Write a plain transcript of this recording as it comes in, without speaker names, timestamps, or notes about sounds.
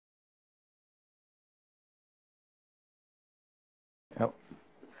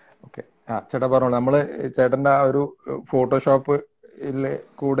Okay. ചേട്ടാ പറഞ്ഞോളൂ. ചേട്ടന്റെ ആ ഒരു ഫോട്ടോഷോപ്പിലെ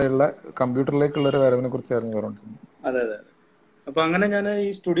കൂടെയുള്ള കമ്പ്യൂട്ടറിലേക്കുള്ള ഒരു വരവിനെ കുറിച്ചായിരുന്നു പറഞ്ഞിട്ടുള്ളത്. അതെ അതെ. അപ്പൊ അങ്ങനെ ഞാൻ ഈ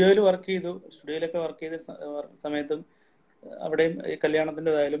സ്റ്റുഡിയോയിൽ വർക്ക് ചെയ്തു. സ്റ്റുഡിയോയിലൊക്കെ വർക്ക് ചെയ്ത സമയത്തും അവിടെയും ഈ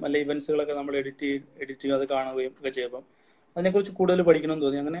കല്യാണത്തിൻ്റെതായാലും അല്ലെ ഇവന്റ്സുകളൊക്കെ നമ്മൾ എഡിറ്റ് ചെയ്യും, അത് കാണുകയും ഒക്കെ ചെയ്യുമ്പം അതിനെക്കുറിച്ച് കൂടുതൽ പഠിക്കണമെന്ന്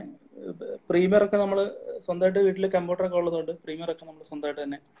തോന്നി. അങ്ങനെ പ്രീമിയർ ഒക്കെ നമ്മൾ സ്വന്തമായിട്ട് വീട്ടിൽ കമ്പ്യൂട്ടറൊക്കെ ഉള്ളതുകൊണ്ട് പ്രീമിയർ ഒക്കെ നമ്മൾ സ്വന്തമായിട്ട്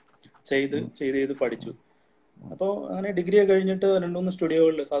തന്നെ ചെയ്ത് പഠിച്ചു. അപ്പോൾ അങ്ങനെ ഡിഗ്രി ഒക്കെ കഴിഞ്ഞിട്ട് 2-3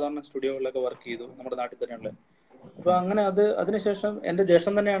 സ്റ്റുഡിയോകളിൽ, സാധാരണ സ്റ്റുഡിയോകളിലൊക്കെ വർക്ക് ചെയ്തു, നമ്മുടെ നാട്ടിൽ തന്നെയുള്ള. അപ്പൊ അങ്ങനെ അതിനുശേഷം എന്റെ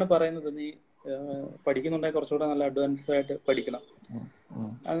ജ്യേഷ്ഠൻ തന്നെയാണ് പറയുന്നത്, നീ പഠിക്കുന്നുണ്ടെങ്കിൽ കുറച്ചുകൂടെ നല്ല അഡ്വാൻസ് ആയിട്ട് പഠിക്കണം,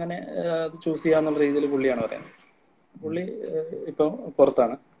 അങ്ങനെ അത് ചൂസ് ചെയ്യാന്നുള്ള രീതിയിൽ പുള്ളിയാണ് പറയുന്നത്. പുള്ളി ഇപ്പൊ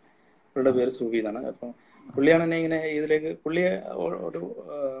പുറത്താണ്. പുള്ളിയുടെ പേര് സുബി എന്നാണ്. അപ്പൊ പുള്ളിയാണ് എന്നെ ഇങ്ങനെ ഇതിലേക്ക്, പുള്ളി ഒരു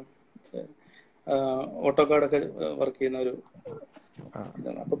ഓട്ടോകാർഡൊക്കെ വർക്ക് ചെയ്യുന്ന ഒരു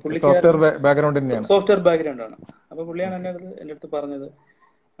ഇതാണ്. അപ്പൊ പുള്ളിക്ക് സോഫ്റ്റ്വെയർ ബാക്ക്ഗ്രൗണ്ട് ആണ്. അപ്പൊ പുള്ളിയാണ് എൻ്റെ അടുത്ത് പറഞ്ഞത്.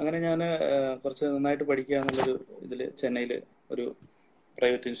 അങ്ങനെ ഞാൻ കുറച്ച് നന്നായിട്ട് പഠിക്കുക എന്നുള്ളൊരു ഇതിൽ ചെന്നൈയിൽ ഒരു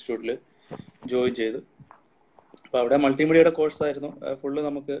പ്രൈവറ്റ് ഇൻസ്റ്റിറ്റ്യൂട്ടിൽ ജോയിൻ ചെയ്തു. അപ്പൊ അവിടെ മൾട്ടിമീഡിയയുടെ കോഴ്സായിരുന്നു, ഫുള്ള്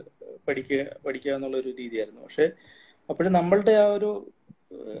നമുക്ക് പഠിക്കുക എന്നുള്ളൊരു രീതിയായിരുന്നു. പക്ഷെ അപ്പോഴും നമ്മളുടെ ആ ഒരു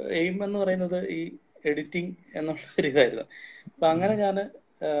എയിം എന്ന് പറയുന്നത് ഈ എഡിറ്റിംഗ് എന്നുള്ള ഒരു ഇതായിരുന്നു. അപ്പൊ അങ്ങനെ ഞാൻ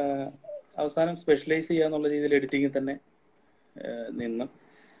അവസാനം സ്പെഷ്യലൈസ് ചെയ്യുക എന്നുള്ള രീതിയിൽ എഡിറ്റിങ്ങിൽ തന്നെ നിന്ന്.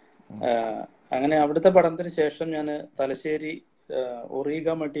 അങ്ങനെ അവിടുത്തെ പഠനത്തിന് ശേഷം ഞാൻ തലശ്ശേരി ഒറീഗ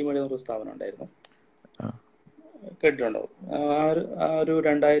മൾട്ടിമീഡിയ എന്നൊരു സ്ഥാപനം ഉണ്ടായിരുന്നു, കേട്ടിട്ടുണ്ടാവും. ആ ഒരു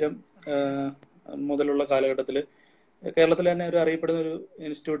 2000 മുതലുള്ള കാലഘട്ടത്തിൽ കേരളത്തിൽ തന്നെ ഒരു അറിയപ്പെടുന്ന ഒരു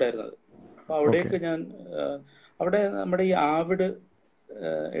ഇൻസ്റ്റിറ്റ്യൂട്ട് ആയിരുന്നു അത്. അപ്പൊ അവിടേക്ക് ഞാൻ അവിടെ നമ്മുടെ ഈ ആവിഡ്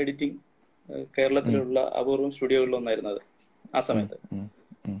എഡിറ്റിംഗ് കേരളത്തിലുള്ള അപൂർവം സ്റ്റുഡിയോകളിലൊന്നായിരുന്നു അത് ആ സമയത്ത്.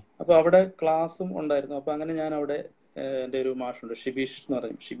 അപ്പൊ അവിടെ ക്ലാസ്സും ഉണ്ടായിരുന്നു. അപ്പൊ അങ്ങനെ ഞാൻ അവിടെ എൻ്റെ ഒരു മാഷുണ്ട്, ഷിബീഷ് എന്ന്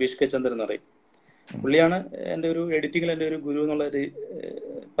പറയും, ഷിബീഷ് കെ ചന്ദ്രൻ എന്ന് പറയും. പുള്ളിയാണ് എൻ്റെ ഒരു എഡിറ്റിങ്ങിൽ എൻ്റെ ഒരു ഗുരു എന്നുള്ള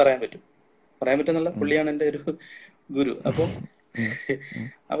പറയാൻ പറ്റുന്നുള്ള, പുള്ളിയാണ് എൻ്റെ ഒരു ഗുരു.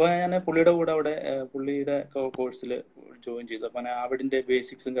 അപ്പൊ ഞാൻ പുള്ളിയുടെ കൂടെ അവിടെ പുള്ളിയുടെ കോഴ്സിൽ ജോയിൻ ചെയ്തു. അപ്പൊ ഞാൻ ആവിഡിന്റെ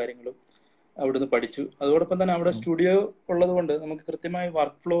ബേസിക്സും കാര്യങ്ങളും അവിടുന്ന് പഠിച്ചു. അതോടൊപ്പം തന്നെ അവിടെ സ്റ്റുഡിയോ ഉള്ളത് കൊണ്ട് നമുക്ക് കൃത്യമായി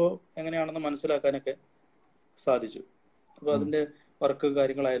വർക്ക് ഫ്ലോ എങ്ങനെയാണെന്ന് മനസ്സിലാക്കാനൊക്കെ സാധിച്ചു. അപ്പൊ അതിന്റെ വർക്ക്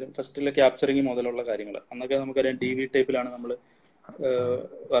കാര്യങ്ങളായാലും ഫസ്റ്റിലെ ക്യാപ്ചറിങ് മുതലുള്ള കാര്യങ്ങൾ, അന്നൊക്കെ നമുക്കറിയാം DV ടൈപ്പിലാണ് നമ്മൾ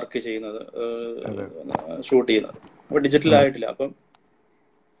വർക്ക് ചെയ്യുന്നത്, ഷൂട്ട് ചെയ്യുന്നത്. അപ്പൊ ഡിജിറ്റൽ ആയിട്ടില്ല. അപ്പം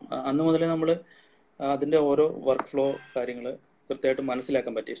അന്ന് മുതലേ നമ്മൾ അതിന്റെ ഓരോ വർക്ക് ഫ്ലോ കാര്യങ്ങൾ കൃത്യമായിട്ട്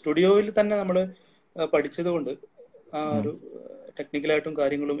മനസ്സിലാക്കാൻ പറ്റി. സ്റ്റുഡിയോയിൽ തന്നെ നമ്മൾ പഠിച്ചത് കൊണ്ട് ആ ഒരു ടെക്നിക്കലായിട്ടും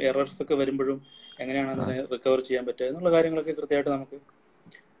കാര്യങ്ങളും എറർസ് ഒക്കെ വരുമ്പോഴും എങ്ങനെയാണ് അതിനെ റിക്കവർ ചെയ്യാൻ പറ്റുക എന്നുള്ള കാര്യങ്ങളൊക്കെ കൃത്യമായിട്ട് നമുക്ക്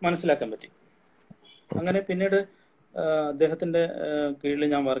മനസ്സിലാക്കാൻ പറ്റി. അങ്ങനെ പിന്നീട് അദ്ദേഹത്തിന്റെ കീഴിൽ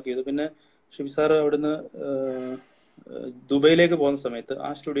ഞാൻ വർക്ക് ചെയ്തു. പിന്നെ ഷിബി സാർ അവിടുന്ന് ദുബൈയിലേക്ക് പോകുന്ന സമയത്ത് ആ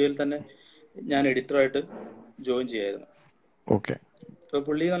സ്റ്റുഡിയോയിൽ തന്നെ ഞാൻ എഡിറ്ററായിട്ട് ജോയിൻ ചെയ്യായിരുന്നു. അപ്പോൾ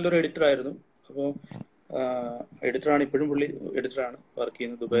പുള്ളി നല്ലൊരു എഡിറ്റർ ആയിരുന്നു. അപ്പോൾ എഡിറ്ററാണ്, ഇപ്പോഴും പുള്ളി എഡിറ്ററാണ്, വർക്ക്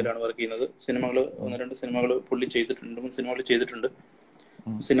ചെയ്യുന്നത് ദുബൈയിലാണ് വർക്ക് ചെയ്യുന്നത്. സിനിമകൾ 1-2 സിനിമകൾ പുള്ളി ചെയ്തിട്ടുണ്ട്, 3 സിനിമകൾ ചെയ്തിട്ടുണ്ട്.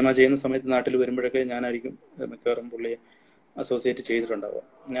 സിനിമ ചെയ്യുന്ന സമയത്ത് നാട്ടിൽ വരുമ്പോഴൊക്കെ ഞാനായിരിക്കും മിക്കവാറും പുള്ളിയെ അസോസിയേറ്റ് ചെയ്തിട്ടുണ്ടാവുക.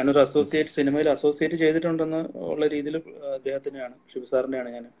 ഞാനൊരു സിനിമയിൽ അസോസിയേറ്റ് ചെയ്തിട്ടുണ്ടെന്ന് ഉള്ള രീതിയിൽ അദ്ദേഹത്തിനെയാണ്, ഷിബു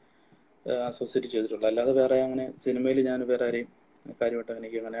സാറിനെയാണ് ഞാൻ അസോസിയേറ്റ് ചെയ്തിട്ടുള്ളത്. അല്ലാതെ വേറെ അങ്ങനെ സിനിമയിൽ ഞാൻ വേറെ ആരെയും കാര്യമായിട്ട്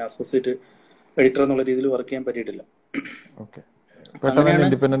എനിക്ക് അങ്ങനെ അസോസിയേറ്റ് എഡിറ്റർ എന്നുള്ള രീതിയിൽ വർക്ക് ചെയ്യാൻ പറ്റിയിട്ടില്ല.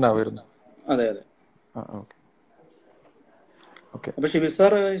 അതെ അതെ. അപ്പൊ ഷിബി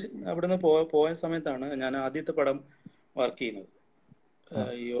സാർ അവിടുന്ന് പോയ സമയത്താണ് ഞാൻ ആദ്യത്തെ പടം വർക്ക് ചെയ്യുന്നത്.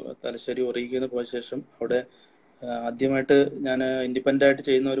 ഈ തലശ്ശേരി ഒറീഗയിൽ പോയ ശേഷം അവിടെ ആദ്യമായിട്ട് ഞാൻ ഇൻഡിപെൻഡന്റ് ആയിട്ട്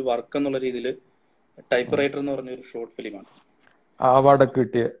ചെയ്യുന്ന ഒരു വർക്ക് എന്നുള്ള രീതിയിൽ ടൈപ്പ് റൈറ്റർ എന്ന് പറഞ്ഞൊരു ഷോർട്ട് ഫിലിമാണ്.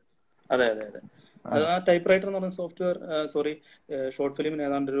 അതെ അതെ അതെ. അത് ആ ടൈപ്പ് റൈറ്റർ എന്ന് പറഞ്ഞ ഷോർട്ട് ഫിലിമിന്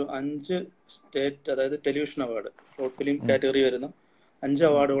ഏതാണ്ട് ഒരു 5 സ്റ്റേറ്റ്, അതായത് television award, short film category വരുന്ന 5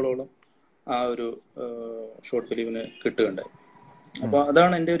 അവാർഡുകളോളം ആ ഒരു ഷോർട്ട് ഫിലിമിന് കിട്ടുകയുണ്ടായി. അപ്പൊ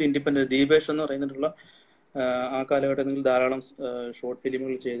അതാണ് എൻ്റെ ഒരു ഇൻഡിപെൻഡന്റ്. ദീപേഷ് എന്ന് പറയുന്നിട്ടുള്ള ആ കാലഘട്ടത്തിൽ ധാരാളം ഷോർട്ട്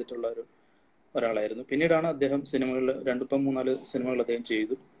ഫിലിമുകൾ ചെയ്തിട്ടുള്ള ഒരാളായിരുന്നു. പിന്നീടാണ് അദ്ദേഹം സിനിമകളിൽ 2-3-4 സിനിമകൾ അദ്ദേഹം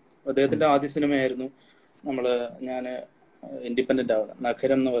ചെയ്തു. അദ്ദേഹത്തിന്റെ ആദ്യ സിനിമയായിരുന്നു ഞാൻ ഇൻഡിപെൻഡന്റ് ആവുന്നത്,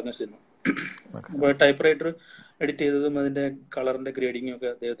 നഗരം എന്ന് പറഞ്ഞ സിനിമ. അപ്പോൾ ടൈപ്പ് റൈറ്റർ എഡിറ്റ് ചെയ്തതും അതിന്റെ കളറിന്റെ ഗ്രേഡിങ്ങും ഒക്കെ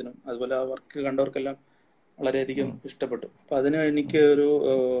അദ്ദേഹത്തിനും അതുപോലെ ആ വർക്ക് കണ്ടവർക്കെല്ലാം വളരെയധികം ഇഷ്ടപ്പെട്ടു. അപ്പൊ അതിന് എനിക്ക് ഒരു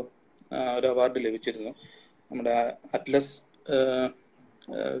അവാർഡ് ലഭിച്ചിരുന്നു. നമ്മുടെ അറ്റ്ലസ്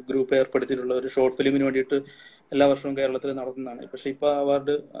ഗ്രൂപ്പ് ഏർപ്പെടുത്തിയിട്ടുള്ള ഒരു ഷോർട്ട് ഫിലിമിന് വേണ്ടിയിട്ട് എല്ലാ വർഷവും കേരളത്തിൽ നടത്തുന്നതാണ്. പക്ഷെ ഇപ്പൊ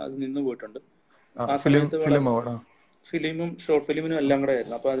അവാർഡ് അത് നിന്ന് പോയിട്ടുണ്ട്. ആ സമയത്ത് ഫിലിമും ഷോർട്ട് ഫിലിമിനും എല്ലാം കൂടെ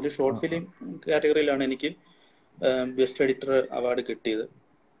ആയിരുന്നു. അപ്പൊ അതിൽ ഷോർട്ട് ഫിലിം കാറ്റഗറിയിലാണ് എനിക്ക് ബെസ്റ്റ് എഡിറ്റർ അവാർഡ് കിട്ടിയത്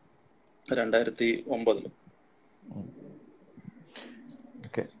 2009.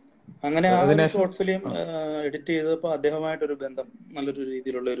 അങ്ങനെ ആ ഒരു അതിനുശേഷം ഷോർട്ട് ഫിലിം എഡിറ്റ് ചെയ്തപ്പോൾ അദ്ദേഹമായിട്ടൊരു ബന്ധം, നല്ലൊരു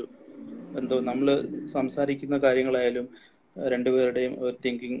രീതിയിലുള്ള ഒരു ബന്ധം, നമ്മൾ സംസാരിക്കുന്ന കാര്യങ്ങളായാലും രണ്ടുപേരുടെയും ഒരു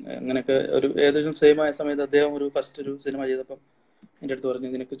തിങ്കിങ് അങ്ങനെയൊക്കെ ഒരു ഏകദേശം സെയിം ആയ സമയത്ത് അദ്ദേഹം ഫസ്റ്റ് ഒരു സിനിമ ചെയ്തപ്പം എൻ്റെ അടുത്ത് പറഞ്ഞു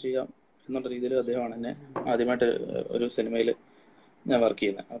നിനക്ക് ചെയ്യാം എന്നുള്ള രീതിയിൽ അദ്ദേഹമാണ് എന്നെ ആദ്യമായിട്ട് ഒരു സിനിമയിൽ ഞാൻ വർക്ക്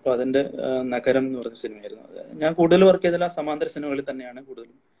ചെയ്യുന്നത്. അപ്പോൾ അതിൻ്റെ നഗരം എന്ന് പറഞ്ഞ സിനിമയായിരുന്നു. ഞാൻ കൂടുതൽ വർക്ക് ചെയ്തതിൽ ആ സമാന്തര സിനിമകളിൽ തന്നെയാണ്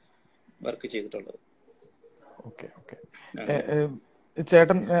കൂടുതലും വർക്ക് ചെയ്തിട്ടുള്ളത്. Okay okay.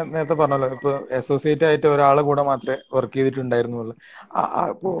 ചേട്ടൻ നേരത്തെ പറഞ്ഞല്ലോ ഇപ്പൊ അസോസിയേറ്റ് ആയിട്ട് ഒരാളെ കൂടെ മാത്രമേ വർക്ക് ചെയ്തിട്ടുണ്ടായിരുന്നുള്ളൂ.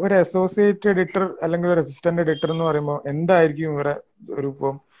 ഇപ്പൊ ഒരു അസോസിയേറ്റ് എഡിറ്റർ അല്ലെങ്കിൽ ഒരു അസിസ്റ്റന്റ് എഡിറ്റർ എന്ന് പറയുമ്പോൾ എന്തായിരിക്കും ഇവരെ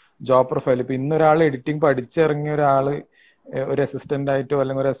ഇപ്പം ജോബ് പ്രൊഫൈൽ? ഇപ്പൊ ഇന്നൊരാൾ എഡിറ്റിംഗ് പഠിച്ചിറങ്ങിയ ഒരാള് ഒരു അസിസ്റ്റന്റ് ആയിട്ടോ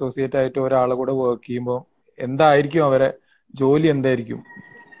അല്ലെങ്കിൽ ഒരു അസോസിയേറ്റ് ആയിട്ടോ ഒരാളെ കൂടെ വർക്ക് ചെയ്യുമ്പോൾ എന്തായിരിക്കും അവരെ ജോലി?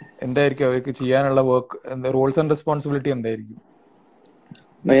 എന്തായിരിക്കും അവർക്ക് ചെയ്യാനുള്ള വർക്ക്, റോൾസ് ആൻഡ് റെസ്പോൺസിബിലിറ്റി എന്തായിരിക്കും?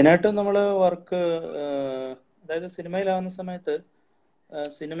 മെയിനായിട്ടും നമ്മൾ വർക്ക്, അതായത് സിനിമയിലാവുന്ന സമയത്ത്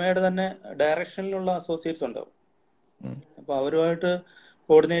സിനിമയുടെ തന്നെ ഡയറക്ഷനിലുള്ള അസോസിയേറ്റ്സ് ഉണ്ടാവും. അപ്പൊ അവരുമായിട്ട്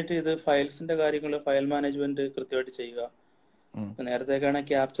കോർഡിനേറ്റ് ചെയ്ത് ഫയൽസിന്റെ കാര്യങ്ങൾ, ഫയൽ മാനേജ്മെന്റ് കൃത്യമായിട്ട് ചെയ്യുക. നേരത്തേക്കാണ്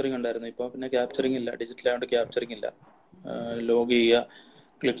ക്യാപ്ചറിങ് ഉണ്ടായിരുന്നു, ഇപ്പൊ പിന്നെ ക്യാപ്ചറിങ് ഇല്ല, ഡിജിറ്റൽ ആയതുകൊണ്ട് ക്യാപ്ചറിങ് ഇല്ല. ലോഗ് ചെയ്യുക,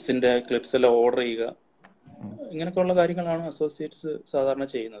 ക്ലിപ്സ് എല്ലാം ഓർഡർ ചെയ്യുക, ഇങ്ങനെയൊക്കെയുള്ള കാര്യങ്ങളാണ് അസോസിയേറ്റ്സ് സാധാരണ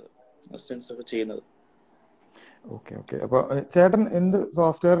ചെയ്യുന്നത്, അസിസ്റ്റൻസ് ഒക്കെ ചെയ്യുന്നത്. Okay okay. അപ്പൊ ചേട്ടൻ എന്ത്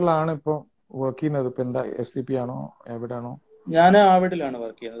സോഫ്റ്റ്വെയറിലാണ് ഇപ്പൊ വർക്ക് ചെയ്യുന്നത്? ഇപ്പൊ എന്താ FCP ആണോ, ആവിഡാണോ? ഞാൻ ആവിഡിലാണ്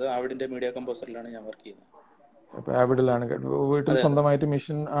വർക്ക് ചെയ്യുന്നത്. ആവിഡിന്റെ മീഡിയ കമ്പോസറിലാണ് ഞാൻ വർക്ക് ചെയ്യുന്നത്. അപ്പൊ ആവിഡിലാണ്. വീട്ടിൽ സ്വന്തമായിട്ട്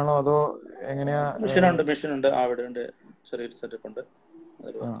മെഷീൻ ആണോ അതോ എങ്ങനെയാ? മെഷീനുണ്ട്, ആവിഡിന്റെ ചെറിയൊരു സെറ്റപ്പ് ഉണ്ട്,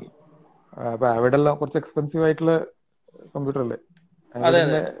 അതിൽ വർക്ക് ചെയ്യും. അപ്പൊ ആവിഡെല്ലാം കുറച്ച് എക്സ്പെൻസീവ് ആയിട്ടുള്ള കമ്പ്യൂട്ടർ അല്ലേ?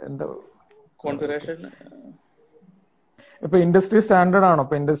 എന്താ കോൺഫിഗറേഷൻ ഇപ്പൊ ഇൻഡസ്ട്രി സ്റ്റാൻഡേർഡ് ആണോ?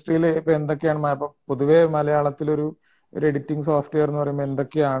 ഇപ്പൊ ഇൻഡസ്ട്രിയിൽ ഇപ്പൊ എന്തൊക്കെയാണ് ഇപ്പൊ പൊതുവെ മലയാളത്തിലൊരു എഡിറ്റിംഗ് സോഫ്റ്റ്വെയർ എന്ന് പറയുമ്പോൾ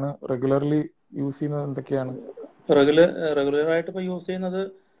എന്തൊക്കെയാണ് റെഗുലർലി യൂസ് ചെയ്യുന്നത്? എന്തൊക്കെയാണ് റെഗുലറായിട്ട് ഇപ്പൊ യൂസ് ചെയ്യുന്നത്?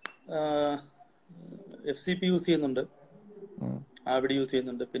 FCP യൂസ് ചെയ്യുന്നുണ്ട്, ആവിഡ് യൂസ്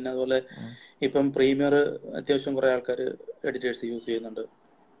ചെയ്യുന്നുണ്ട്. പിന്നെ അതുപോലെ ഇപ്പം പ്രീമിയർ അത്യാവശ്യം കുറെ ആൾക്കാർ എഡിറ്റേഴ്സ് യൂസ് ചെയ്യുന്നുണ്ട്.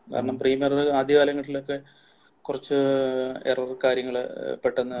 കാരണം പ്രീമിയർ ആദ്യകാലങ്ങളിലൊക്കെ കുറച്ച് എറർ കാര്യങ്ങള്,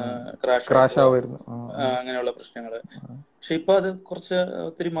 പെട്ടെന്ന് ക്രാഷ് ആവുക, അങ്ങനെയുള്ള പ്രശ്നങ്ങള്. പക്ഷെ ഇപ്പൊ അത് കുറച്ച്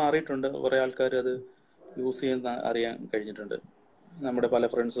ഒത്തിരി മാറിയിട്ടുണ്ട്. കുറെ ആൾക്കാർ അത് യൂസ് ചെയ്യുന്ന അറിയാൻ കഴിഞ്ഞിട്ടുണ്ട്. നമ്മുടെ പല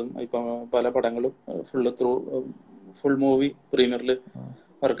ഫ്രണ്ട്സും ഇപ്പം പല പടങ്ങളും ഫുൾ മൂവി പ്രീമിയറിൽ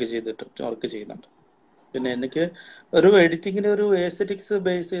വർക്ക് ചെയ്യുന്നുണ്ട്. പിന്നെ എനിക്ക് ഒരു എഡിറ്റിങ്ങിന് ഒരു എസ്തെറ്റിക്സ്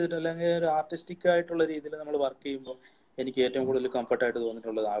ബേസ് ചെയ്തിട്ട് അല്ലെങ്കിൽ ഒരു ആർട്ടിസ്റ്റിക് ആയിട്ടുള്ള രീതിയിൽ നമ്മൾ വർക്ക് ചെയ്യുമ്പോൾ എനിക്ക് ഏറ്റവും കൂടുതൽ കംഫർട്ടായിട്ട്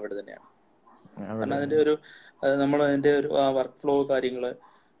തോന്നിയിട്ടുള്ളത് ആവിഡ് തന്നെയാണ്. കാരണം അതിന്റെ അതിന്റെ ഒരു വർക്ക് ഫ്ലോ കാര്യങ്ങള്,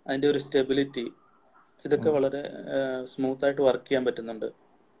 അതിന്റെ ഒരു സ്റ്റെബിലിറ്റി, ഇതൊക്കെ വളരെ സ്മൂത്ത് ആയിട്ട് വർക്ക് ചെയ്യാൻ പറ്റുന്നുണ്ട്.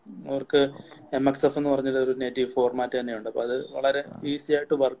 അവർക്ക് MXF എന്ന് പറഞ്ഞൊരു ഒരു നേറ്റീവ് ഫോർമാറ്റ് തന്നെയുണ്ട്. അപ്പൊ അത് വളരെ ഈസി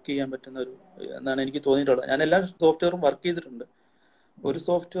ആയിട്ട് വർക്ക് ചെയ്യാൻ പറ്റുന്ന എന്നാണ് എനിക്ക് തോന്നിയിട്ടുള്ളത്. ഞാൻ എല്ലാ സോഫ്റ്റ്വെയറും വർക്ക് ചെയ്തിട്ടുണ്ട്. ഒരു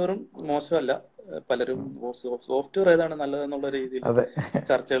സോഫ്റ്റ്വെയറും മോശമല്ല. പലരും സോഫ്റ്റ്വെയർ ഏതാണ് നല്ലതെന്നുള്ള രീതിയിൽ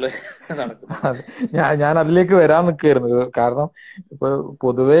ചർച്ചകൾ നടക്കുന്നുണ്ട്. ഞാൻ അതിലേക്ക് വരാൻ നിൽക്കുകയായിരുന്നു. കാരണം ഇപ്പൊ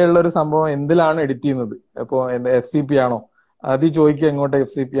പൊതുവേ ഉള്ള ഒരു സംഭവം എന്തിലാണ് എഡിറ്റ് ചെയ്യുന്നത്? ഇപ്പൊ FCP ആണോ ആദ്യം ചോദിക്കുക, എങ്ങോട്ട്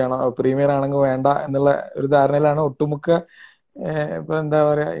FCP ആണോ, പ്രീമിയർ ആണെങ്കിൽ വേണ്ട എന്നുള്ള ഒരു ധാരണയിലാണ് ഒട്ടുമുക്ക ഇപ്പൊ എന്താ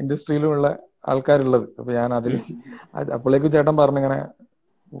പറയാ ഇൻഡസ്ട്രിയിലുമുള്ള ആൾക്കാരുള്ളത്. അപ്പൊ ഞാൻ അതിൽ അപ്പോഴേക്കും ചേട്ടൻ പറഞ്ഞിങ്ങനെ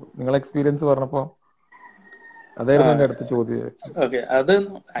നിങ്ങളെ എക്സ്പീരിയൻസ് പറഞ്ഞപ്പോ അതായിരുന്നു എന്റെ അടുത്ത ചോദ്യം. ഓക്കെ, അത്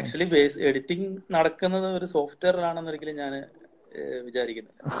ആക്ച്വലി എഡിറ്റിംഗ് നടക്കുന്നത് ഒരു സോഫ്റ്റ്വെയറിലാണെന്ന് ഒരിക്കലും ഞാൻ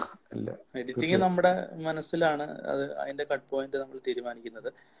വിചാരിക്കുന്നില്ല. എഡിറ്റിംഗ് നമ്മുടെ മനസ്സിലാണ്, അത് അതിന്റെ കട്ട് പോയിന്റ് നമ്മൾ തീരുമാനിക്കുന്നത്.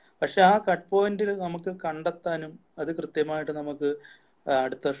 പക്ഷെ ആ കട്ട് പോയിന്റിൽ നമുക്ക് കണ്ടെത്താനും അത് കൃത്യമായിട്ട് നമുക്ക്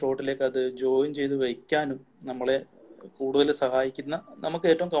അടുത്ത ഷോട്ടിലേക്ക് അത് ജോയിൻ ചെയ്ത് വയ്ക്കാനും നമ്മളെ കൂടുതൽ സഹായിക്കുന്ന, നമുക്ക്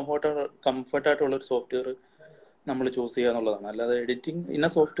ഏറ്റവും കംഫർട്ടായിട്ടുള്ള ഒരു സോഫ്റ്റ്വെയർ നമ്മൾ ചൂസ് ചെയ്യുക എന്നുള്ളതാണ്. അല്ലാതെ എഡിറ്റിംഗ് ഇന്ന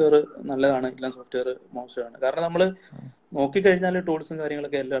സോഫ്റ്റ്വെയർ നല്ലതാണ്, ഇന്ന സോഫ്റ്റ്വെയർ മോശമാണ്. കാരണം നമ്മൾ നോക്കിക്കഴിഞ്ഞാൽ ടൂൾസും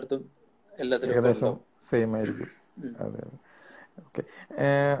കാര്യങ്ങളൊക്കെ എല്ലാത്തിലും ഏകദേശം സെയിം ആയിരിക്കും. അതെ. ഓക്കെ.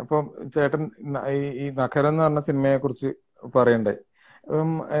 അപ്പം ചേട്ടൻ ഈ നഖരം എന്ന് പറഞ്ഞ സിനിമയെ കുറിച്ച് പറയണ്ടേ?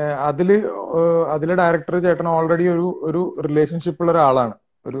 അതിലെ ഡയറക്ടർ ചേട്ടൻ ഓൾറെഡി ഒരു റിലേഷൻഷിപ്പ് ഉള്ള ഒരാളാണ്.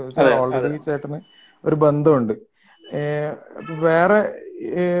 ഓൾറെഡി ചേട്ടന് ഒരു ബന്ധമുണ്ട്. വേറെ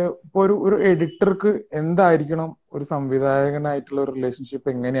ഇപ്പൊ ഒരു എഡിറ്റർക്ക് എന്തായിരിക്കണം ഒരു സംവിധായകനായിട്ടുള്ള ഒരു റിലേഷൻഷിപ്പ്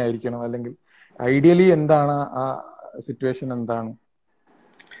എങ്ങനെയായിരിക്കണം? അല്ലെങ്കിൽ ഐഡിയലി എന്താണ് ആ സിറ്റുവേഷൻ? എന്താണ്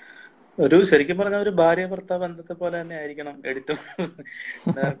ശരിക്കും പറഞ്ഞ ഒരു ഭാര്യ ഭർത്താവ് ബന്ധത്തെ പോലെ തന്നെ ആയിരിക്കണം എഡിറ്ററും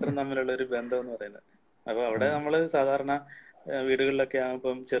ഡയറക്ടറും തമ്മിലുള്ള ഒരു ബന്ധം എന്ന് പറയുന്നത്. അപ്പൊ അവിടെ നമ്മള് സാധാരണ വീടുകളിലൊക്കെ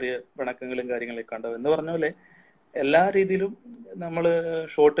ആകുമ്പം ചെറിയ പിണക്കങ്ങളും കാര്യങ്ങളൊക്കെ ഉണ്ടാവും. എന്ന് പറഞ്ഞ പോലെ എല്ലാ രീതിയിലും നമ്മള്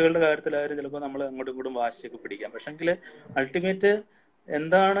ഷോട്ടുകളുടെ കാര്യത്തിലായാലും ചിലപ്പോൾ നമ്മൾ അങ്ങോട്ടും ഇങ്ങോട്ടും വാശിയൊക്കെ പിടിക്കാം. പക്ഷെങ്കിൽ അൾട്ടിമേറ്റ്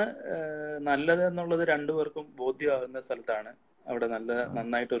എന്താണ് നല്ലത് എന്നുള്ളത് രണ്ടുപേർക്കും ബോധ്യമാകുന്ന സ്ഥലത്താണ് അവിടെ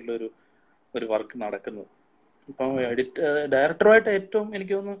നന്നായിട്ടുള്ള ഒരു വർക്ക് നടക്കുന്നത്. ഇപ്പം ഡയറക്ടറുമായിട്ട് ഏറ്റവും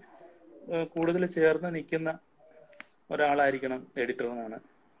എനിക്ക് തോന്നുന്നു കൂടുതൽ ചേർന്ന് നിൽക്കുന്ന ഒരാളായിരിക്കണം എഡിറ്റർ എന്നാണ്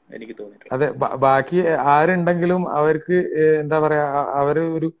എനിക്ക് തോന്നിയിട്ടുള്ളത്. അതെ, ബാക്കി ആരുണ്ടെങ്കിലും അവർക്ക് എന്താ പറയാ, അവര്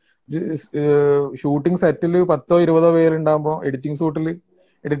ഒരു ഷൂട്ടിംഗ് സെറ്റിൽ 10-20 പേരുണ്ടാകുമ്പോ എഡിറ്റിംഗ് ഷൂട്ടിൽ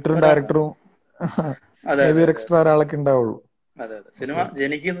എഡിറ്ററും ഡയറക്ടറും അതെ മേ ബി അതെ ഒരു അതെ എക്സ്ട്രാ ഒരാളൊക്കെ ഉണ്ടാവുള്ളൂ. അതെ അതെ. സിനിമ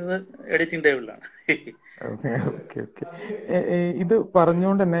ജനിക്കുന്നത് എഡിറ്റിംഗ് ടേബിളിലാണ്. Okay okay okay. ഇത്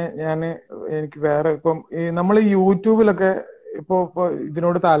പറഞ്ഞുകൊണ്ട് തന്നെ എനിക്ക് വേറെ ഇപ്പം നമ്മൾ യൂട്യൂബിലൊക്കെ ഇപ്പൊ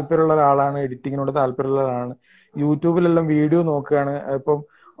ഇതിനോട് താല്പര്യമുള്ള ഒരാളാണ്, എഡിറ്റിങ്ങിനോട് താല്പര്യമുള്ള ഒരാളാണ്, യൂട്യൂബിലെല്ലാം വീഡിയോ നോക്കുകയാണ്.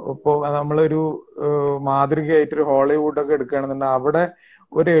 ഇപ്പൊ നമ്മളൊരു മാതൃകയായിട്ടൊരു ഹോളിവുഡ് ഒക്കെ എടുക്കുകയാണെന്നുണ്ടെങ്കിൽ അവിടെ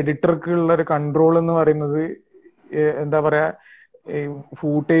ഒരു എഡിറ്റർക്ക് ഉള്ള ഒരു കൺട്രോൾ എന്ന് പറയുന്നത് എന്താ പറയാ,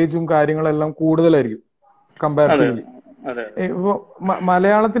 ഫൂട്ടേജും കാര്യങ്ങളെല്ലാം കൂടുതലായിരിക്കും അതെ കമ്പാരിറ്റീവ്ലി. അതെ ഇപ്പൊ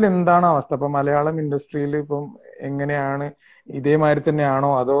മലയാളത്തിൽ എന്താണ് അവസ്ഥ? ഇപ്പൊ മലയാളം ഇൻഡസ്ട്രിയിൽ ഇപ്പം എങ്ങനെയാണ്? ഇതേമാതിരി തന്നെയാണോ,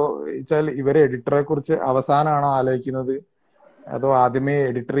 അതോ വെച്ചാൽ ഇവര് എഡിറ്ററെ കുറിച്ച് അവസാനമാണോ ആലോചിക്കുന്നത്, അതോ ആദ്യമേ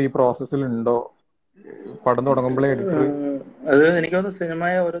എഡിറ്റർ ഈ പ്രോസസ്സിൽ ഉണ്ടോ? പടം തുടങ്ങുമ്പോഴേ എഡിറ്റർ? അത് എനിക്ക് തോന്നുന്നു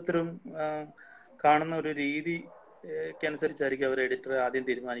സിനിമയെ ഓരോരുത്തരും കാണുന്ന ഒരു രീതിക്കനുസരിച്ചായിരിക്കും അവർ എഡിറ്റർ ആദ്യം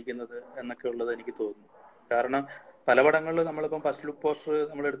തീരുമാനിക്കുന്നത് എന്നൊക്കെ ഉള്ളത് എനിക്ക് തോന്നുന്നു. കാരണം പല പടങ്ങളിലും നമ്മളിപ്പം ഫസ്റ്റ് ലുക്ക് പോസ്റ്റർ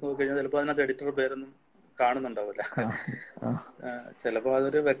നമ്മൾ എടുത്ത് നോക്കിക്കഴിഞ്ഞാൽ ചിലപ്പോൾ അതിനകത്ത് എഡിറ്റർ പേരൊന്നും കാണുന്നുണ്ടാവില്ല. ചിലപ്പോൾ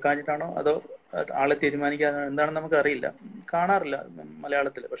അതൊരു വെക്കാഞ്ഞിട്ടാണോ അതോ ആളെ തീരുമാനിക്കാനോ എന്താണെന്ന് നമുക്ക് അറിയില്ല, കാണാറില്ല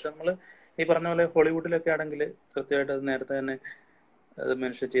മലയാളത്തിൽ. പക്ഷെ നമ്മൾ ഈ പറഞ്ഞ പോലെ ഹോളിവുഡിലൊക്കെ ആണെങ്കിൽ കൃത്യമായിട്ട് അത് നേരത്തെ തന്നെ അത്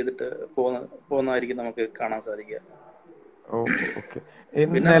മെൻഷൻ ചെയ്തിട്ട് പോകുന്നതായിരിക്കും നമുക്ക് കാണാൻ സാധിക്കുക.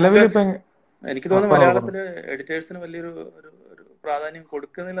 പിന്നെ നമുക്ക് എനിക്ക് തോന്നുന്നു മലയാളത്തില് എഡിറ്റേഴ്സിന് വലിയൊരു ഒരു പ്രാധാന്യം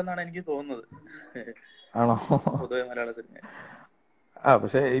കൊടുക്കുന്നില്ലെന്നാണ് എനിക്ക് തോന്നുന്നത്. ആണോ? പൊതുവെ മലയാള സിനിമ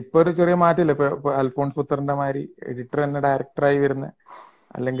പക്ഷെ ഇപ്പൊ ഒരു ചെറിയ മാറ്റമില്ല. ഇപ്പൊ അൽഫോൺസ് പുത്രന്റെ മാതിരി എഡിറ്റർ തന്നെ ഡയറക്ടറായി വരുന്ന,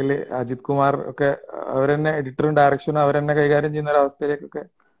 അല്ലെങ്കിൽ അജിത് കുമാർ ഒക്കെ അവരെന്നെ എഡിറ്ററും ഡയറക്ഷനും അവരെന്നെ കൈകാര്യം ചെയ്യുന്ന ഒരു അവസ്ഥയിലേക്കൊക്കെ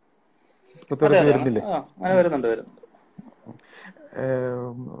വരുന്നില്ലേ? അങ്ങനെ വരുന്നുണ്ട്.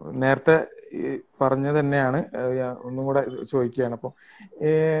 നേരത്തെ പറഞ്ഞു തന്നെയാണ്, ഒന്നും കൂടെ ചോദിക്കുകയാണ്. അപ്പൊ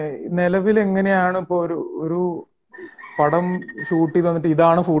നിലവിൽ എങ്ങനെയാണ് ഇപ്പൊ ഒരു പടം ഷൂട്ട് ചെയ്ത് വന്നിട്ട്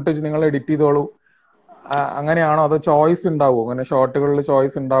ഇതാണ് ഫൂട്ടേജ് നിങ്ങൾ എഡിറ്റ് ചെയ്തോളൂ അങ്ങനെയാണോ, അതോ ചോയ്സ് ഉണ്ടാവുമോ? അങ്ങനെ ഷോട്ടുകളിൽ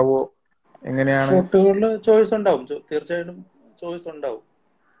ചോയ്സ് ഉണ്ടാവുമോ? എങ്ങനെയാണ്? ഷോട്ടുകളിൽ ചോയ്സ് ഉണ്ടാവും, തീർച്ചയായിട്ടും ചോയ്സ് ഉണ്ടാവും.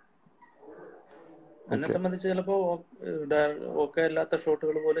 എന്നെ സംബന്ധിച്ച് ചിലപ്പോ ഓക്കെ അല്ലാത്ത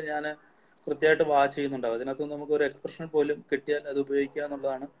ഷോട്ടുകൾ പോലും ഞാൻ കൃത്യമായിട്ട് വാച്ച് ചെയ്യുന്നുണ്ടാവും. അതിനകത്ത് നമുക്ക് ഒരു എക്സ്പ്രഷൻ പോലും കിട്ടിയാൽ അത് ഉപയോഗിക്കുക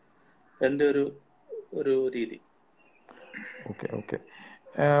എന്നുള്ളതാണ് എൻ്റെ ഒരു രീതി. Okay okay.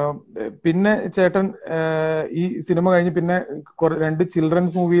 പിന്നെ ചേട്ടൻ ഈ സിനിമ കഴിഞ്ഞ് പിന്നെ 2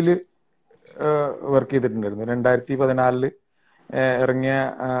 ചിൽഡ്രൻസ് മൂവിയിൽ വർക്ക് ചെയ്തിട്ടുണ്ടായിരുന്നു. 2014 ഇറങ്ങിയ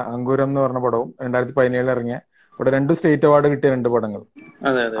അങ്കുരം എന്ന് പറഞ്ഞ പടവും 2017 ഇറങ്ങിയ ഇവിടെ 2 സ്റ്റേറ്റ് അവാർഡ് കിട്ടിയ 2 പടങ്ങൾ.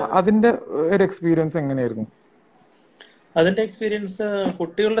 അതിന്റെ ഒരു എക്സ്പീരിയൻസ് എങ്ങനെയായിരുന്നു? അതിന്റെ എക്സ്പീരിയൻസ്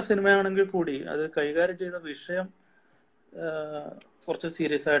കുട്ടികളുടെ സിനിമയാണെങ്കിൽ കൂടി അത് കൈകാര്യം ചെയ്ത വിഷയം കുറച്ച്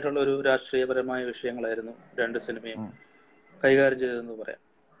സീരിയസ് ആയിട്ടുള്ള ഒരു രാഷ്ട്രീയപരമായ വിഷയങ്ങളായിരുന്നു 2 സിനിമയും കൈകാര്യം ചെയ്തതെന്ന് പറയാം.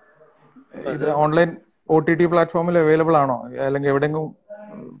 ഓൺലൈൻ OTT പ്ലാറ്റ്ഫോമിൽ അവൈലബിൾ ആണോ, അല്ലെങ്കിൽ എവിടെയെങ്കിലും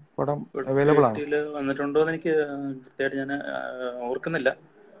പടം അവൈലബിൾ ആണോ? വന്നിട്ടുണ്ടോ എന്ന് എനിക്ക് കൃത്യമായിട്ട് ഞാൻ ഓർക്കുന്നില്ല.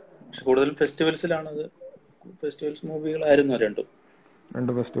 പക്ഷെ കൂടുതലും ഫെസ്റ്റിവൽസിലാണത്. Festivals മൂവികളായിരുന്നു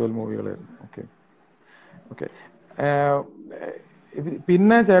 2 festival മൂവികളായിരുന്നു. Okay okay.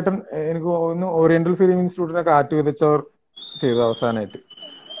 പിന്നെ ചേട്ടൻ എനിക്ക് തോന്നുന്നു ഓറിയന്റൽ ഫിലിം ഇൻസ്റ്റിറ്റ്യൂട്ടിനെ കാറ്റ് വിതച്ചവർ ചെയ്തു അവസാനമായിട്ട്.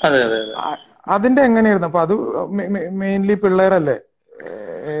 അതെ അതെ. അതിന്റെ എങ്ങനെയായിരുന്നു? അപ്പൊ അത് മെയിൻലി പിള്ളേരല്ലേ?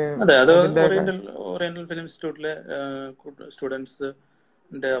 അതെ, അത് ഓറിയന്റൽ ഫിലിം ഇൻസ്റ്റിറ്റ്യൂട്ടിലെ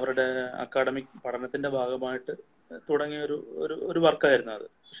സ്റ്റുഡൻസിന്റെ അവരുടെ അക്കാഡമിക് പഠനത്തിന്റെ ഭാഗമായിട്ട് തുടങ്ങിയ ഒരു വർക്കായിരുന്നു അത്.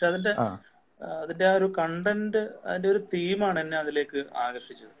 പക്ഷെ അതിന്റെ ആ ഒരു കണ്ടന്റ്, അതിന്റെ ഒരു തീമാണ് എന്നെ അതിലേക്ക്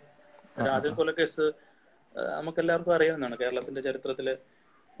ആകർഷിച്ചത്. രാജൻ കൊലക്കേസ് നമുക്കെല്ലാവർക്കും അറിയാവുന്നതാണ്, കേരളത്തിന്റെ ചരിത്രത്തില്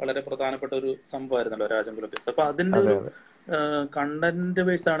വളരെ പ്രധാനപ്പെട്ട ഒരു സംഭവമായിരുന്നല്ലോ രാജൻ കൊലക്കേസ്. അപ്പൊ അതിന്റെ ഒരു കണ്ടന്റ്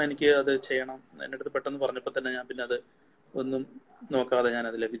ബേസ് ആണ് എനിക്ക് അത് ചെയ്യണം എന്റെ അടുത്ത് പെട്ടെന്ന് പറഞ്ഞപ്പോ തന്നെ ഞാൻ പിന്നെ അത് ഒന്നും നോക്കാതെ ഞാൻ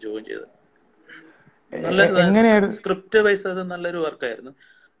അതിലേക്ക് ജോയിൻ ചെയ്തത്. നല്ല സ്ക്രിപ്റ്റ് വൈസ് അത് നല്ലൊരു വർക്കായിരുന്നു.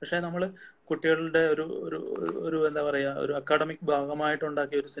 പക്ഷെ നമ്മള് കുട്ടികളുടെ ഒരു എന്താ പറയാ, ഒരു അക്കാഡമിക് ഭാഗമായിട്ട്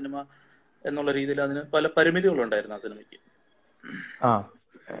ഉണ്ടാക്കിയ ഒരു സിനിമ എന്നുള്ള രീതിയിൽ അതിന് പല പരിമിതികളുണ്ടായിരുന്നു ആ സിനിമയ്ക്ക്.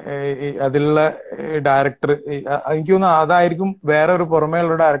 അതിലുള്ള ഡയറക്ടർ എനിക്ക് തോന്നുന്നു അതായിരിക്കും വേറെ ഒരു പുറമേ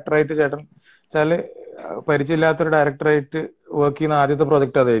ഉള്ള ഡയറക്ടറായിട്ട് ചേട്ടൻ വെച്ചാല് പരിചയമില്ലാത്തൊരു ഡയറക്ടറായിട്ട് വർക്ക് ചെയ്യുന്ന ആദ്യത്തെ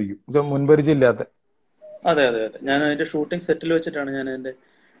പ്രോജക്ട് അതായിരിക്കും, മുൻപരിചയമില്ലാത്ത. അതെ അതെ അതെ. ഞാൻ അതിന്റെ ഷൂട്ടിംഗ് സെറ്റിൽ വെച്ചിട്ടാണ് ഞാൻ അതിന്റെ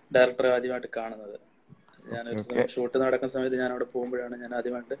ഡയറക്ടറെ ആദ്യമായിട്ട് കാണുന്നത്. ഞാനൊരു ഷൂട്ട് നടക്കുന്ന സമയത്ത് ഞാൻ അവിടെ പോകുമ്പോഴാണ് ഞാൻ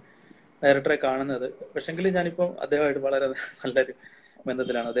ആദ്യമായിട്ട് ഡയറക്ടറെ കാണുന്നത്. പക്ഷെങ്കിൽ ഞാനിപ്പോൾ അദ്ദേഹമായിട്ട് വളരെ നല്ലൊരു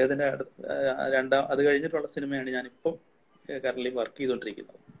ബന്ധത്തിലാണ്. അദ്ദേഹത്തിന്റെ അത് കഴിഞ്ഞിട്ടുള്ള സിനിമയാണ് ഞാനിപ്പോൾ കറന്റ് വർക്ക്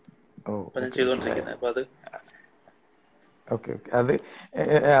ചെയ്തുകൊണ്ടിരിക്കുന്നത്. ഞാൻ ചെയ്തുകൊണ്ടിരിക്കുന്നത്. അപ്പൊ അത്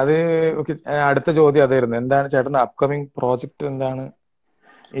അത് അടുത്ത ചോദ്യം അതായിരുന്നു, എന്താണ് ചേട്ടന്റെ അപ്കമിങ് പ്രോജക്ട് എന്താണ്?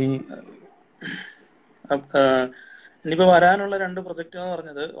 ഈ ഇനിയിപ്പോ വരാനുള്ള 2 പ്രൊജക്റ്റ് എന്ന്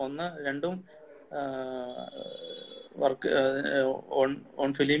പറഞ്ഞത്, ഒന്ന് രണ്ടും വർക്ക്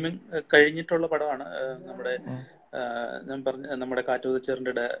ഓൺ ഫിലിമിംഗ് കഴിഞ്ഞിട്ടുള്ള പടമാണ്. നമ്മുടെ ഞാൻ പറഞ്ഞ നമ്മുടെ കാറ്റ്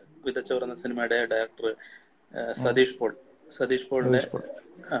വിതച്ചവർ എന്ന സിനിമയുടെ ഡയറക്ടർ സതീഷ് പോളിന്റെ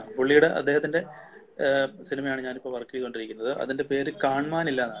പുള്ളിയുടെ അദ്ദേഹത്തിന്റെ സിനിമയാണ് ഞാനിപ്പോൾ വർക്ക് ചെയ്തുകൊണ്ടിരിക്കുന്നത്. അതിന്റെ പേര്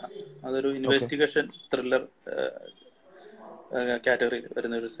കാണാനില്ല എന്നാണ്. അതൊരു ഇൻവെസ്റ്റിഗേഷൻ ത്രില്ലർ കാറ്റഗറിയിൽ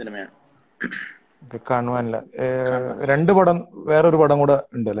വരുന്ന ഒരു സിനിമയാണ്. കാണുവാനില്ല. 2 പടം, വേറൊരു പടം കൂടെ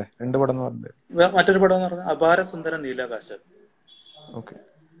ഉണ്ട് അല്ലെ? 2 പടം എന്ന് പറഞ്ഞത് മറ്റൊരു പടം എന്ന് പറഞ്ഞാൽ അപാര സുന്ദര നീലാകാശം.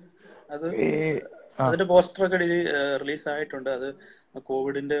 അത് അതിന്റെ പോസ്റ്ററൊക്കെ റിലീസ് ആയിട്ടുണ്ട്. അത്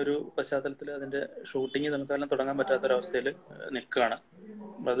കോവിഡിന്റെ ഒരു പശ്ചാത്തലത്തിൽ അതിന്റെ ഷൂട്ടിംഗ് തൽക്കാലം തുടങ്ങാൻ പറ്റാത്തൊരവസ്ഥയിൽ നിൽക്കുകയാണ്.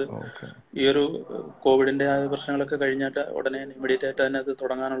 അത് ഈ ഒരു കോവിഡിന്റെ ആ പ്രശ്നങ്ങളൊക്കെ കഴിഞ്ഞിട്ട് ഉടനെ ഇമ്മീഡിയറ്റ് ആയിട്ട് തന്നെ അത്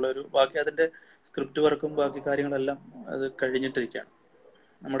തുടങ്ങാനുള്ള ഒരു ബാക്കി അതിന്റെ സ്ക്രിപ്റ്റ് വർക്കും ബാക്കി കാര്യങ്ങളെല്ലാം അത് കഴിഞ്ഞിട്ടിരിക്കുകയാണ്.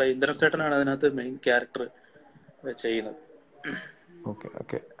 നമ്മുടെ ഇന്ദ്രൻ ചേട്ടനാണ് അതിനകത്ത് മെയിൻ ക്യാരക്ടർ ചെയ്യുന്നത്.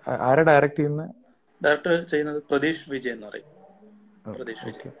 ആരാ ഡയറക്ടർ ചെയ്യുന്നത് പ്രതീഷ് വിജയ് എന്ന് പറയും. പ്രതീഷ്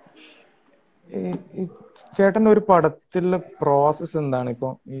വിജയ്. ഈ ചേട്ടന്റെ ഒരു പടത്തിലെ പ്രോസസ് എന്താണ്? ഇപ്പൊ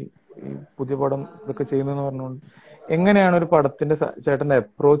ഈ പുതിയ പടം ഇതൊക്കെ ചെയ്യുന്നതെന്ന് പറഞ്ഞുകൊണ്ട് എങ്ങനെയാണ് ഒരു പടത്തിന്റെ ചേട്ടന്റെ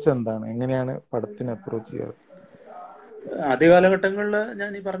അപ്രോച്ച് എന്താണ്? എങ്ങനെയാണ് പടത്തിന് അപ്രോച്ച് ചെയ്യാറ്? ആദ്യ കാലഘട്ടങ്ങളിൽ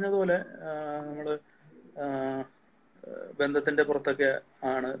ഞാൻ ഈ പറഞ്ഞതുപോലെ നമ്മള് ബന്ധത്തിന്റെ പുറത്തൊക്കെ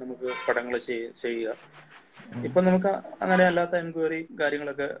ആണ് നമുക്ക് പടങ്ങൾ ചെയ്യുക. ഇപ്പൊ നമുക്ക് അങ്ങനെ അല്ലാത്ത എൻക്വയറി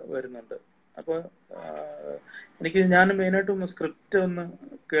കാര്യങ്ങളൊക്കെ വരുന്നുണ്ട്. അപ്പൊ ഞാൻ മെയിനായിട്ട് സ്ക്രിപ്റ്റ് ഒന്ന്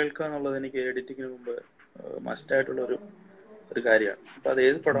കേൾക്കുക എന്നുള്ളത് എനിക്ക് എഡിറ്റിങ്ങിന് മുമ്പ് മസ്റ്റായിട്ടുള്ള ഒരു കാര്യമാണ്. അപ്പൊ അത്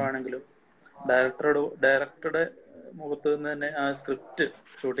ഏത് പടമാണെങ്കിലും ഡയറക്ടറുടെ മുഖത്ത് നിന്ന് തന്നെ ആ സ്ക്രിപ്റ്റ്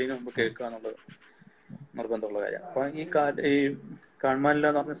ഷൂട്ടിങ്ങിന് മുമ്പ് കേൾക്കുക എന്നുള്ളത് നിർബന്ധമുള്ള കാര്യമാണ്. അപ്പൊ ഈ കാണാനില്ല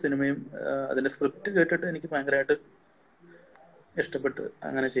എന്ന് പറഞ്ഞ സിനിമയും അതിന്റെ സ്ക്രിപ്റ്റ് കേട്ടിട്ട് എനിക്ക് ഭയങ്കരമായിട്ട് ഇഷ്ടപ്പെട്ട്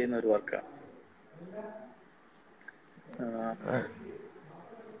അങ്ങനെ ചെയ്യുന്ന ഒരു വർക്കാണ്.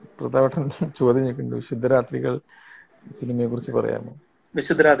 ചോദ്യം വിശുദ്ധരാത്രികൾ സിനിമയെ കുറിച്ച് പറയാമോ?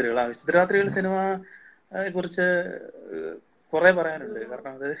 വിശുദ്ധരാത്രികൾ സിനിമയെ കുറിച്ച് കുറെ പറയാനുണ്ട്.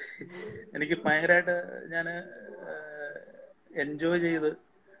 കാരണം അത് എനിക്ക് ഭയങ്കരമായിട്ട് ഞാൻ എൻജോയ് ചെയ്ത്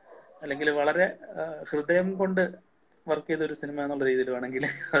അല്ലെങ്കിൽ വളരെ ഹൃദയം കൊണ്ട് വർക്ക് ചെയ്ത ഒരു സിനിമ എന്നുള്ള രീതിയിൽ വേണമെങ്കിൽ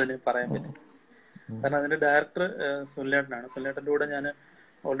അതിന് പറയാൻ പറ്റും. കാരണം അതിന്റെ ഡയറക്ടർ സുനിലേട്ടനാണ്. സുനിലേട്ടൻ്റെ കൂടെ ഞാൻ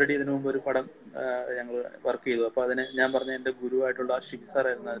ഓൾറെഡി ഇതിനു മുമ്പ് ഒരു പടം ഞങ്ങൾ വർക്ക് ചെയ്തു. അപ്പൊ അതിന് ഞാൻ പറഞ്ഞ എന്റെ ഗുരുവായിട്ടുള്ള ഷിബി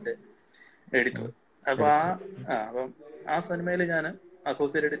സാറായിരുന്നു അതിന്റെ എഡിറ്റർ. അപ്പൊ അപ്പം ആ സിനിമയിൽ ഞാൻ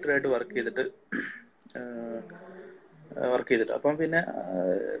അസോസിയേറ്റ് എഡിറ്ററായിട്ട് വർക്ക് ചെയ്തിട്ട് അപ്പം പിന്നെ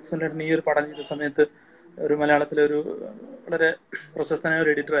സുനിലേട്ടൻ ഈ ഒരു പടം ചെയ്ത സമയത്ത് ഒരു മലയാളത്തിലൊരു വളരെ പ്രശസ്തനായ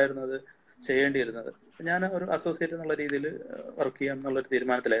ഒരു എഡിറ്റർ ആയിരുന്നു അത് ചെയ്യേണ്ടിയിരുന്നത്. ഞാൻ ഒരു അസോസിയേറ്റ് എന്നുള്ള രീതിയിൽ വർക്ക് ചെയ്യാം എന്നുള്ളൊരു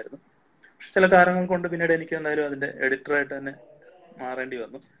തീരുമാനത്തിലായിരുന്നു. പക്ഷെ ചില കാരണങ്ങൾ കൊണ്ട് പിന്നീട് എനിക്ക് എന്തായാലും അതിന്റെ എഡിറ്ററായിട്ട് തന്നെ മാറേണ്ടി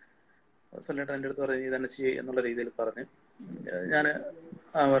വന്നു. സുനിലേട്ടൻ എൻ്റെ അടുത്ത് പറഞ്ഞ് തന്നെ ചെയ്യും എന്നുള്ള രീതിയിൽ പറഞ്ഞ് ഞാൻ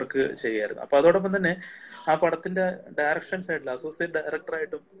ആ വർക്ക് ചെയ്യായിരുന്നു. അപ്പൊ അതോടൊപ്പം തന്നെ ആ പടത്തിന്റെ ഡയറക്ഷൻ സൈഡിൽ അസോസിയേറ്റ്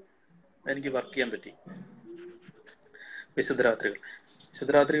ഡയറക്ടറായിട്ടും എനിക്ക് വർക്ക് ചെയ്യാൻ പറ്റി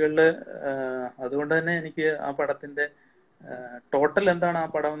വിശുദ്ധരാത്രികളില്. അതുകൊണ്ട് തന്നെ എനിക്ക് ആ പടത്തിന്റെ ടോട്ടൽ എന്താണ് ആ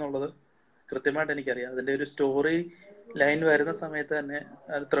പടം എന്നുള്ളത് കൃത്യമായിട്ട് എനിക്കറിയാം. അതിന്റെ ഒരു സ്റ്റോറി ലൈൻ വരുന്ന സമയത്ത് തന്നെ,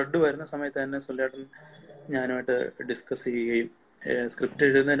 ത്രെഡ് വരുന്ന സമയത്ത് തന്നെ സുനിലേട്ടൻ ഞാനുമായിട്ട് ഡിസ്കസ് ചെയ്യുകയും സ്ക്രിപ്റ്റ്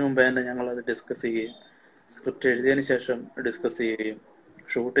എഴുതുന്നതിന് മുമ്പേ തന്നെ ഞങ്ങൾ അത് ഡിസ്കസ് ചെയ്യുകയും സ്ക്രിപ്റ്റ് എഴുതിയതിന് ശേഷം ഡിസ്കസ് ചെയ്യുകയും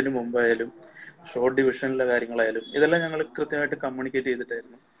ഷൂട്ടിന് മുമ്പായാലും ഷോർട്ട് ഡിവിഷനിലെ കാര്യങ്ങളായാലും ഇതെല്ലാം ഞങ്ങൾ കൃത്യമായിട്ട് കമ്മ്യൂണിക്കേറ്റ്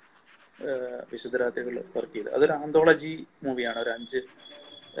ചെയ്തിട്ടായിരുന്നു വിശുദ്ധരാത്രികൾ വർക്ക് ചെയ്ത്. അതൊരു ആന്തോളജി മൂവിയാണ്. ഒരു 5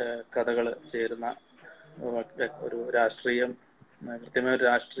 കഥകൾ ചേരുന്ന ഒരു രാഷ്ട്രീയം, കൃത്യമായ ഒരു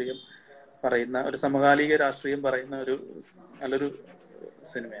രാഷ്ട്രീയം പറയുന്ന, ഒരു സമകാലിക രാഷ്ട്രീയം പറയുന്ന ഒരു നല്ലൊരു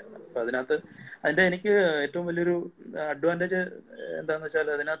സിനിമയായിരുന്നു. അപ്പൊ അതിനകത്ത് എനിക്ക് ഏറ്റവും വലിയൊരു അഡ്വാൻറ്റേജ് എന്താന്ന്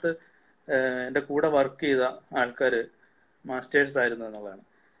വെച്ചാൽ അതിനകത്ത് എൻ്റെ കൂടെ വർക്ക് ചെയ്ത ആൾക്കാര് മാസ്റ്റേഴ്സ് ആയിരുന്നു എന്നുള്ളതാണ്.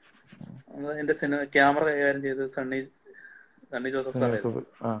 എന്റെ ക്യാമറ കൈകാര്യം ചെയ്ത് സണ്ണി ജോസഫ് സാറായിരുന്നു.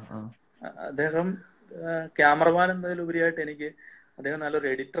 അദ്ദേഹം ക്യാമറമാൻ എന്നതിലുപരിയായിട്ട് എനിക്ക് അദ്ദേഹം നല്ലൊരു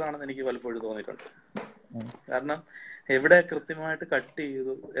എഡിറ്റർ ആണെന്ന് എനിക്ക് പലപ്പോഴും തോന്നിയിട്ടുണ്ട്. കാരണം എവിടെ കൃത്യമായിട്ട് കട്ട്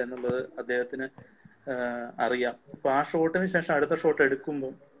ചെയ്തു എന്നുള്ളത് അദ്ദേഹത്തിന് അറിയാം. അപ്പൊ ആ ഷോട്ടിന് ശേഷം അടുത്ത ഷോട്ട്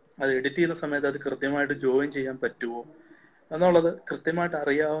എടുക്കുമ്പോൾ അത് എഡിറ്റ് ചെയ്യുന്ന സമയത്ത് അത് കൃത്യമായിട്ട് ജോയിൻ ചെയ്യാൻ പറ്റുമോ എന്നുള്ളത് കൃത്യമായിട്ട്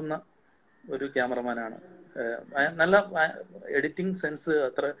അറിയാവുന്ന ഒരു ക്യാമറമാനാണ്. നല്ല എഡിറ്റിംഗ് സെൻസ്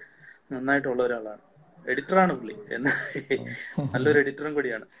അത്ര നന്നായിട്ടുള്ള ഒരാളാണ്. എഡിറ്ററാണ് പുള്ളി. നല്ലൊരു എഡിറ്ററും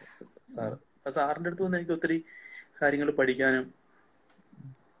കൂടിയാണ് സാറ്. സാറിന്റെ അടുത്ത് വന്ന് എനിക്ക് ഒത്തിരി കാര്യങ്ങൾ പഠിക്കാനും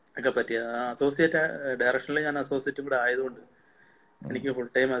ഒക്കെ പറ്റിയ അസോസിയേറ്റ് ഡയറക്ഷനിൽ ഞാൻ അസോസിയേറ്റും കൂടെ ആയതുകൊണ്ട് എനിക്ക് ഫുൾ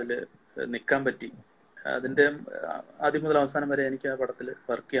ടൈം അതിൽ നിൽക്കാൻ പറ്റി. അതിന്റെ ആദ്യം മുതൽ അവസാനം വരെ എനിക്ക് ആ പടത്തിൽ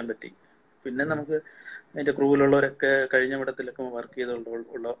വർക്ക് ചെയ്യാൻ പറ്റി. പിന്നെ നമുക്ക് അതിന്റെ ക്രൂവിലുള്ളവരൊക്കെ കഴിഞ്ഞ പടത്തിലൊക്കെ വർക്ക്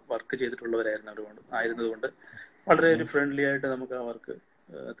ആയിരുന്നതുകൊണ്ട് വളരെ ഒരു ഫ്രണ്ട്ലി ആയിട്ട് നമുക്ക് ആ വർക്ക്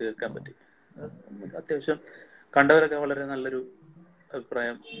തീർക്കാൻ പറ്റി. അത്യാവശ്യം കണ്ടവരൊക്കെ വളരെ നല്ലൊരു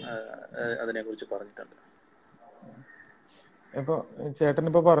അഭിപ്രായം അതിനെക്കുറിച്ച് പറഞ്ഞിട്ടുണ്ട്. ഇപ്പൊ ചേട്ടൻ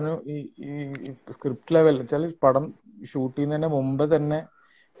ഇപ്പൊ പറഞ്ഞു ഈ സ്ക്രിപ്റ്റ് ലെവൽ വെച്ചാൽ പടം ഷൂട്ട് ചെയ്യുന്നതിന് മുമ്പ് തന്നെ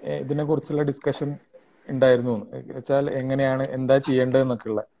ഇതിനെ കുറിച്ചുള്ള ഡിസ്കഷൻ ഉണ്ടായിരുന്നു വെച്ചാൽ എങ്ങനെയാണ് എന്താ ചെയ്യേണ്ടതെന്നൊക്കെ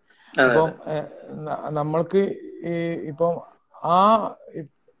ഉള്ള. അപ്പം നമ്മൾക്ക് ഇപ്പം ആ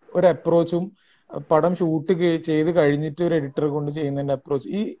ഒരു അപ്രോച്ചും പടം ഷൂട്ട് ചെയ്ത് കഴിഞ്ഞിട്ട് ഒരു എഡിറ്റർ കൊണ്ട് ചെയ്യുന്നതിന്റെ അപ്രോച്ച്,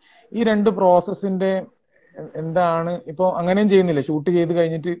 ഈ രണ്ട് പ്രോസസ്സിന്റെ എന്താണ് ഇപ്പൊ അങ്ങനെയും ചെയ്യുന്നില്ല, ഷൂട്ട് ചെയ്ത്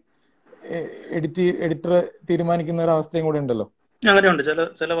കഴിഞ്ഞിട്ട് എഡിറ്റർ തീരുമാനിക്കുന്ന ഒരു അവസ്ഥയും കൂടെ ഉണ്ടല്ലോ. അങ്ങനെയുണ്ട്.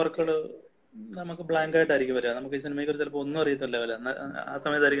 ചില വർക്കുകൾ നമുക്ക് ബ്ലാങ്ക് ആയിട്ടായിരിക്കും വരിക. നമുക്ക് ഈ സിനിമയെ കുറിച്ച് ചിലപ്പോൾ ഒന്നും അറിയത്തില്ല വല്ല, ആ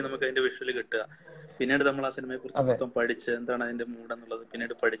സമയത്തായിരിക്കും നമുക്ക് അതിന്റെ വിഷ്വല് കിട്ടുക. പിന്നീട് നമ്മൾ ആ സിനിമയെ കുറിച്ച് മൊത്തം പഠിച്ച് എന്താണ് അതിന്റെ മൂഡ് എന്നുള്ളത്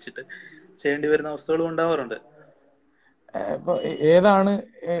പിന്നീട് പഠിച്ചിട്ട് ചെയ്യേണ്ടി വരുന്ന അവസ്ഥകളും ഉണ്ടാവാറുണ്ട്. ഏതാണ്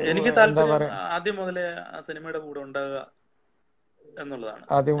എനിക്ക് താല്പര്യം ആദ്യം മുതലേ ആ സിനിമയുടെ കൂടെ ഉണ്ടാകുക എന്നുള്ളതാണ്.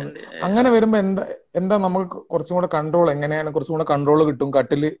 അങ്ങനെ വരുമ്പോ എന്താ നമുക്ക് കുറച്ചും കൂടെ കൺട്രോൾ, എങ്ങനെയാണ് കുറച്ചും കൂടെ കൺട്രോൾ കിട്ടും?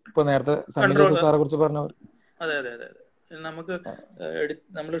 കട്ടില് ഇപ്പൊ നേരത്തെ സണ്ണി ജോസഫ് സാറെ കുറിച്ച് പറഞ്ഞവർ. അതെ അതെ അതെ നമുക്ക്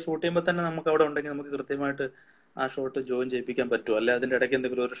നമ്മൾ ഷൂട്ട് ചെയ്യുമ്പോൾ തന്നെ നമുക്ക് അവിടെ ഉണ്ടെങ്കിൽ നമുക്ക് കൃത്യമായിട്ട് ആ ഷോട്ട് ജോയിൻ ചെയ്യിപ്പിക്കാൻ പറ്റും. അല്ലെ അതിന്റെ ഇടയ്ക്ക്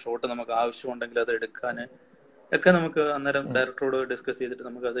എന്തെങ്കിലും ഒരു ഷോട്ട് നമുക്ക് ആവശ്യമുണ്ടെങ്കിൽ അത് എടുക്കാൻ ഒക്കെ നമുക്ക് അന്നേരം ഡയറക്ടറോട് ഡിസ്കസ് ചെയ്തിട്ട്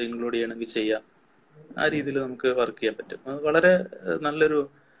നമുക്ക് അത് ഇൻക്ലൂഡ് ചെയ്യണമെങ്കിൽ ചെയ്യാം. ആ രീതിയിൽ നമുക്ക് വർക്ക് ചെയ്യാൻ പറ്റും. അത് വളരെ നല്ലൊരു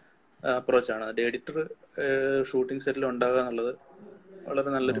അപ്രോച്ചാണ്. അതിന്റെ എഡിറ്റർ ഷൂട്ടിംഗ് സെറ്റിൽ ഉണ്ടാകുക എന്നുള്ളത് വളരെ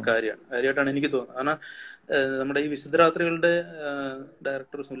നല്ലൊരു കാര്യമായിട്ടാണ് എനിക്ക് തോന്നുന്നത്. കാരണം നമ്മുടെ ഈ വിശുദ്ധരാത്രികളുടെ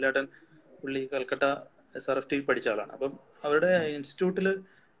ഡയറക്ടർ സുനിലേട്ടൻ, പുള്ളി കൽക്കട്ട SRFT പഠിച്ച ആളാണ്. അപ്പം അവരുടെ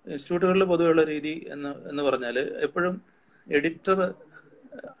ഇൻസ്റ്റിറ്റ്യൂട്ടുകളിൽ പൊതുവെയുള്ള രീതി എന്ന് പറഞ്ഞാൽ എപ്പോഴും എഡിറ്റർ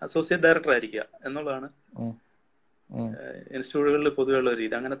അസോസിയേറ്റ് ഡയറക്ടർ ആയിരിക്കുക എന്നുള്ളതാണ് ഇൻസ്റ്റിറ്റ്യൂട്ടുകളിൽ പൊതുവെയുള്ള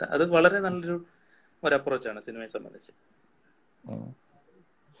രീതി. അങ്ങനത്തെ അത് വളരെ നല്ലൊരു അപ്രോച്ചാണ് സിനിമയെ സംബന്ധിച്ച്.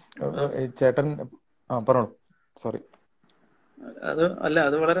 ചേട്ടൻ പറഞ്ഞോളൂ, സോറി.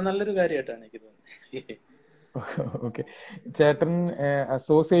 അത് വളരെ നല്ലൊരു കാര്യമായിട്ടാണ് എനിക്ക് തോന്നുന്നത്. ഓക്കെ, ചേട്ടൻ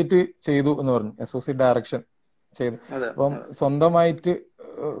അസോസിയേറ്റ് ചെയ്തു എന്ന് പറഞ്ഞു, അസോസിയേറ്റ് ഡയറക്ഷൻ ചെയ്തു. അപ്പം സ്വന്തമായിട്ട്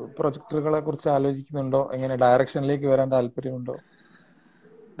പ്രൊജക്ടുകളെ കുറിച്ച് ആലോചിക്കുന്നുണ്ടോ? എങ്ങനെ ഡയറക്ഷനിലേക്ക് വരാൻ താല്പര്യമുണ്ടോ?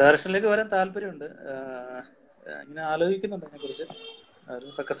 ഡയറക്ഷനിലേക്ക് വരാൻ താല്പര്യമുണ്ട്, ഇങ്ങനെ ആലോചിക്കുന്നുണ്ട് അതിനെക്കുറിച്ച്. ഒരു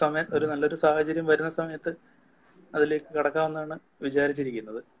തക്ക സമയത്ത് ഒരു നല്ലൊരു സാഹചര്യം വരുന്ന സമയത്ത് അതിലേക്ക് കടക്കാമെന്നാണ്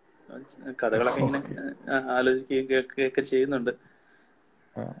വിചാരിച്ചിരിക്കുന്നത്. കഥകളൊക്കെ ഇങ്ങനെ ആലോചിക്കുകയും കേൾക്കുകയൊക്കെ ചെയ്യുന്നുണ്ട്.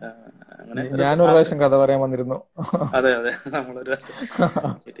 ഞാനൊരു പ്രാവശ്യം കഥ പറയാൻ വന്നിരുന്നു. അതെ നമ്മളൊരു പ്രാവശ്യം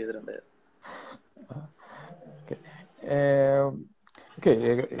ചെയ്തിട്ടുണ്ടായിരുന്നു. ഓക്കെ,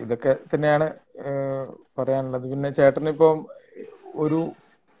 ഇതൊക്കെ തന്നെയാണ് പറയാനുള്ളത്. പിന്നെ ചേട്ടനിപ്പം ഒരു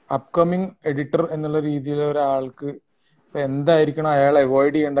അപ്കമിങ് എഡിറ്റർ എന്നുള്ള രീതിയിൽ ഒരാൾക്ക് എന്തായിരിക്കണം അയാൾ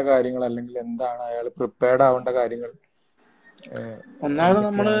അവോയ്ഡ് ചെയ്യേണ്ട കാര്യങ്ങൾ, അല്ലെങ്കിൽ എന്താണ് അയാൾ പ്രിപ്പയർഡ് ആവേണ്ട കാര്യങ്ങൾ? ഒന്നാമത്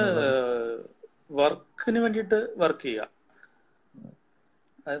നമ്മള് വർക്കിന് വേണ്ടിയിട്ട് വർക്ക് ചെയ്യുക,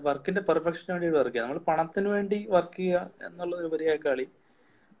 വർക്കിന്റെ പെർഫെക്ഷന് വേണ്ടി വർക്ക് ചെയ്യുക. നമ്മൾ പണത്തിന് വേണ്ടി വർക്ക് ചെയ്യുക എന്നുള്ളത് ഉപരിയേക്കാളി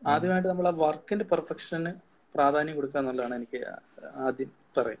ആദ്യമായിട്ട് നമ്മൾ ആ വർക്കിന്റെ പെർഫെക്ഷന് പ്രാധാന്യം കൊടുക്കുക എന്നുള്ളതാണ് എനിക്ക് ആദ്യം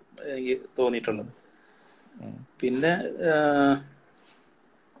എനിക്ക് തോന്നിയിട്ടുള്ളത്.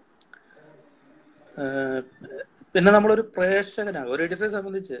 പിന്നെ നമ്മളൊരു പ്രേക്ഷകനാകും. ഒരു എഡിറ്ററെ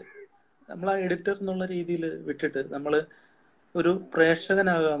സംബന്ധിച്ച് നമ്മൾ ആ എഡിറ്റർ എന്നുള്ള രീതിയിൽ വിട്ടിട്ട് നമ്മൾ ഒരു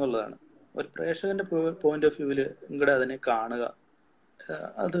പ്രേക്ഷകനാകുക എന്നുള്ളതാണ്. ഒരു പ്രേക്ഷകന്റെ പോയിന്റ് ഓഫ് വ്യൂവിൽ ഇങ്ങടെ അതിനെ കാണുക,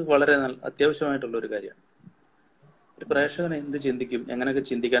 അത് വളരെ അത്യാവശ്യമായിട്ടുള്ള ഒരു കാര്യമാണ്. ഒരു പ്രേക്ഷകൻ എന്ത് ചിന്തിക്കും, എങ്ങനെയൊക്കെ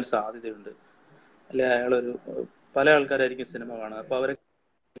ചിന്തിക്കാൻ സാധ്യതയുണ്ട്, അല്ലെ പല ആൾക്കാരായിരിക്കും സിനിമ കാണുക, അപ്പൊ അവരെ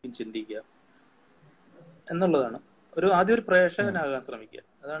ചിന്തിക്കുക എന്നുള്ളതാണ്. ആദ്യം ഒരു പ്രേക്ഷകനാകാൻ ശ്രമിക്കുക,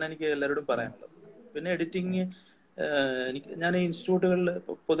 അതാണ് എനിക്ക് എല്ലാവരോടും പറയാനുള്ളത്. പിന്നെ എഡിറ്റിങ്, ഞാൻ ഇൻസ്റ്റിറ്റ്യൂട്ടുകളിൽ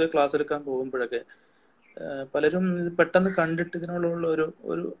പൊതുവെ ക്ലാസ് എടുക്കാൻ പോകുമ്പോഴൊക്കെ പലരും പെട്ടെന്ന് കണ്ടിട്ട് ഇതിനുള്ള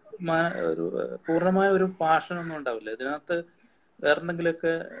ഒരു പൂർണ്ണമായ ഒരു പാഷനൊന്നും ഉണ്ടാവില്ല. ഇതിനകത്ത്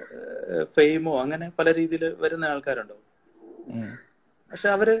വേറെന്തെങ്കിലുമൊക്കെ ഫെയിമോ അങ്ങനെ പല രീതിയിൽ വരുന്ന ആൾക്കാരുണ്ടാവും. പക്ഷെ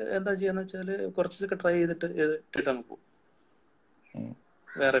അവര് എന്താ ചെയ്യാന്ന് വെച്ചാല് കുറച്ചൊക്കെ ട്രൈ ചെയ്തിട്ട് അങ്ങ് പോകും,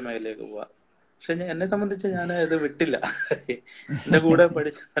 വേറെ മേഖലയിലേക്ക് പോവാ. പക്ഷെ എന്നെ സംബന്ധിച്ച് ഞാൻ ഇത് വിട്ടില്ല. എന്റെ കൂടെ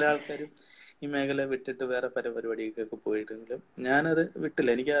പഠിച്ച പല ആൾക്കാരും ഈ മേഖല വിട്ടിട്ട് വേറെ പല പരിപാടിക്കൊക്കെ പോയിട്ടെങ്കിലും ഞാനത് വിട്ടില്ല.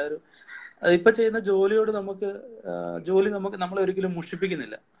 എനിക്ക് അതിപ്പോ ചെയ്യുന്ന ജോലിയോട് നമ്മളെ ഒരിക്കലും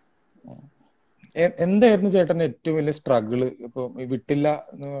മുഷിപ്പിക്കുന്നില്ല. എന്തായിരുന്നു ചേട്ടന്റെ ഏറ്റവും വലിയ സ്ട്രഗിള് ഇപ്പൊ വിട്ടില്ല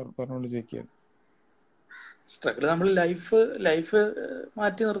എന്ന് പറഞ്ഞുകൊണ്ട് ചോദിക്കുക? സ്ട്രഗിൾ നമ്മൾ ലൈഫ്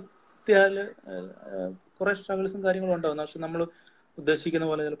മാറ്റി നിർത്തിയാല് കുറെ സ്ട്രഗിൾസും കാര്യങ്ങളും ഉണ്ടാവും. പക്ഷെ നമ്മൾ ഉദ്ദേശിക്കുന്ന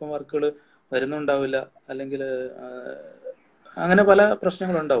പോലെ ചിലപ്പോൾ വർക്കുകൾ വരുന്നുണ്ടാവില്ല, അല്ലെങ്കിൽ അങ്ങനെ പല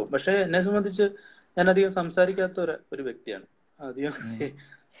പ്രശ്നങ്ങളുണ്ടാവും. പക്ഷെ എന്നെ സംബന്ധിച്ച് ഞാൻ അധികം സംസാരിക്കാത്ത ഒരു വ്യക്തിയാണ്. അധികം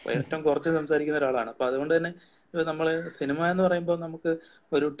ഏറ്റവും കുറച്ച് സംസാരിക്കുന്ന ഒരാളാണ്. അപ്പൊ അതുകൊണ്ട് തന്നെ നമ്മള് സിനിമ എന്ന് പറയുമ്പോൾ നമുക്ക്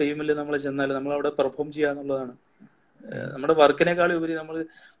ഒരു ടീമിൽ നമ്മൾ ചെന്നാൽ നമ്മൾ അവിടെ പെർഫോം ചെയ്യുക എന്നുള്ളതാണ്. നമ്മുടെ വർക്കിനേക്കാളും ഉപരി നമ്മൾ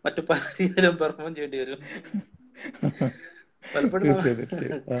മറ്റു പല രീതിയിലും പെർഫോം ചെയ്യേണ്ടി വരും. പലപ്പോഴും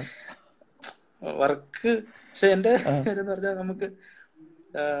വർക്ക്, പക്ഷെ എന്റെ കാര്യം എന്ന് പറഞ്ഞാൽ നമുക്ക്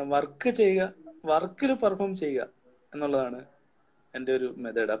വർക്ക് ചെയ്യുക, വർക്കിൽ പെർഫോം ചെയ്യുക എന്നുള്ളതാണ് എന്റെ ഒരു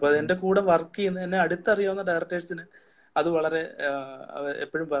മെത്തേഡ്. അപ്പൊ എന്റെ കൂടെ വർക്ക് ചെയ്യുന്ന, എന്നെ അടുത്തറിയാവുന്ന ഡയറക്ടേഴ്സിന് അത് വളരെ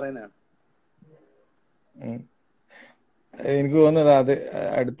എപ്പോഴും പറയുന്നതാണ്. എനിക്ക് തോന്നുന്നത് അത്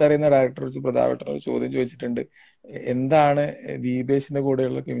അടുത്തറിയുന്ന ഡയറക്ടർ വെച്ച് പ്രതാപേട്ടനോട് ചോദ്യം ചോദിച്ചിട്ടുണ്ട്, എന്താണ് ദീപേഷിന്റെ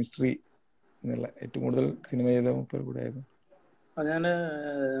കൂടെയുള്ള കെമിസ്ട്രി എന്നുള്ള. ഏറ്റവും കൂടുതൽ സിനിമ ചെയ്ത മൂപ്പർ കൂടെ ആയിരുന്നു. ഞാന്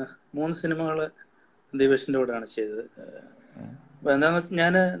 3 സിനിമകള് ദീപേഷിന്റെ കൂടെയാണ് ചെയ്തത്. അപ്പൊ എന്താന്ന് വെച്ചാൽ,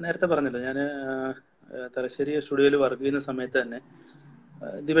 ഞാൻ നേരത്തെ പറഞ്ഞല്ലോ, ഞാൻ തലശ്ശേരി സ്റ്റുഡിയോയിൽ വർക്ക് ചെയ്യുന്ന സമയത്ത് തന്നെ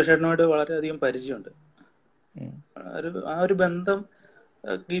ദീപേഷ് ചേട്ടനോട് വളരെയധികം പരിചയമുണ്ട്. ആ ഒരു ബന്ധം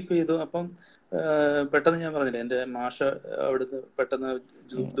കീപ്പ് ചെയ്തു. അപ്പം പെട്ടെന്ന് ഞാൻ പറഞ്ഞില്ലേ, എന്റെ മാഷ അവിടുന്ന് പെട്ടെന്ന്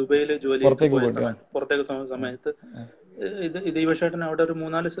ദുബൈയില് ജോലിയൊക്കെ പോയ സമയത്ത്, പുറത്തേക്ക് സമയത്ത് ദീപേഷ് ചേട്ടൻ അവിടെ ഒരു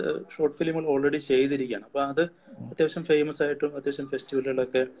 4 ഷോർട്ട് ഫിലിമുകൾ ഓൾറെഡി ചെയ്തിരിക്കുകയാണ്. അപ്പൊ അത് അത്യാവശ്യം ഫേമസ് ആയിട്ടും അത്യാവശ്യം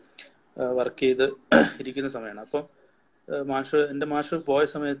ഫെസ്റ്റിവലുകളിലൊക്കെ വർക്ക് ചെയ്ത് ഇരിക്കുന്ന സമയമാണ്. അപ്പം എന്റെ മാഷ് പോയ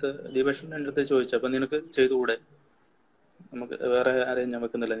സമയത്ത് ദീപേഷൻ എൻ്റെ അടുത്ത് ചോദിച്ചു, അപ്പൊ നിനക്ക് ചെയ്തുകൂടെ, നമുക്ക് വേറെ ആരെയും ഞാൻ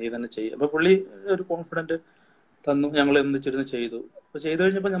വെക്കുന്നില്ല, നീ തന്നെ ചെയ്യും. അപ്പൊ പുള്ളി ഒരു കോൺഫിഡന്റ് തന്നു, ഞങ്ങൾ ഒന്നിച്ചിരുന്ന് ചെയ്തു. അപ്പൊ ചെയ്തു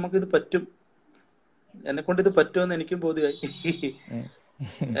കഴിഞ്ഞപ്പോ നമുക്കിത് പറ്റും, എന്നെ കൊണ്ട് ഇത് പറ്റുമെന്ന് എനിക്കും ബോധ്യമായി,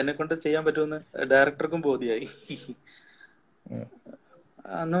 എന്നെ കൊണ്ട് ചെയ്യാൻ പറ്റുമെന്ന് ഡയറക്ടർക്കും ബോധ്യമായി.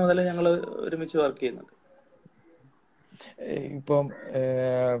 അന്ന് മുതൽ ഞങ്ങള് ഒരുമിച്ച് വർക്ക് ചെയ്യുന്നുണ്ട്. ഇപ്പം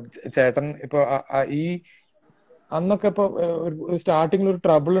ചേട്ടൻ ഇപ്പൊ ഈ അന്നൊക്കെ ഇപ്പൊ സ്റ്റാർട്ടിങ്ങിൽ ഒരു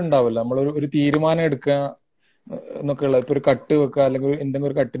ട്രബിൾ ഉണ്ടാവില്ല, നമ്മളൊരു തീരുമാനം എടുക്കുക എന്നൊക്കെ ഉള്ള, ഇപ്പൊ ഒരു കട്ട് വെക്കുക അല്ലെങ്കിൽ എന്തെങ്കിലും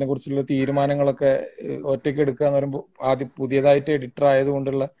ഒരു കട്ടിനെ കുറിച്ചുള്ള തീരുമാനങ്ങളൊക്കെ ഒറ്റയ്ക്ക് എടുക്കുക എന്ന് പറയുമ്പോൾ ആദ്യം പുതിയതായിട്ട് എഡിറ്റർ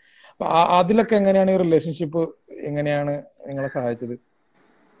ആയതുകൊണ്ടുള്ള, അപ്പൊ അതിലൊക്കെ എങ്ങനെയാണ് ഈ റിലേഷൻഷിപ്പ്, എങ്ങനെയാണ് നിങ്ങളെ സഹായിച്ചത്?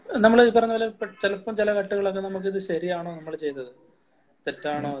 നമ്മൾ ഈ പറഞ്ഞ പോലെ ചിലപ്പം ചില കട്ടുകളൊക്കെ നമുക്ക് ഇത് ശരിയാണോ നമ്മൾ ചെയ്തത്,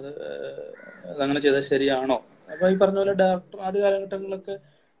 തെറ്റാണോ, അതങ്ങനെ ചെയ്തത് ശരിയാണോ. അപ്പൊ ഈ പറഞ്ഞ പോലെ ആദ്യ കാലഘട്ടങ്ങളിലൊക്കെ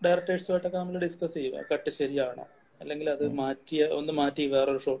ഡയറക്ടേഴ്സുമായിട്ടൊക്കെ നമ്മൾ ഡിസ്കസ് ചെയ്യും, ആ കട്ട് ശരിയാണോ, അല്ലെങ്കിൽ അത് മാറ്റി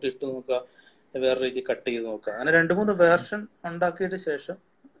വേറൊരു ഷോട്ട് ഇട്ട് നോക്കുക, വേറെ രീതി കട്ട് ചെയ്ത് നോക്കുക. അങ്ങനെ 2-3 വേർഷൻ ഉണ്ടാക്കിയിട്ട് ശേഷം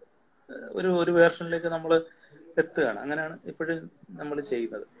ഒരു വേർഷനിലേക്ക് നമ്മൾ എത്തുകയാണ്. അങ്ങനെയാണ് ഇപ്പോഴും നമ്മൾ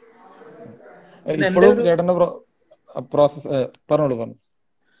ചെയ്യുന്നത്.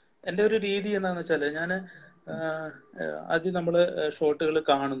 എന്റെ ഒരു രീതി എന്താന്ന് വെച്ചാല്, ഞാന് ആദ്യം നമ്മള് ഷോട്ടുകൾ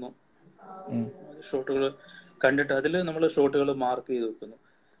കാണുന്നു, ഷോട്ടുകൾ കണ്ടിട്ട് അതിൽ നമ്മൾ ഷോട്ടുകൾ മാർക്ക് ചെയ്ത് വെക്കുന്നു.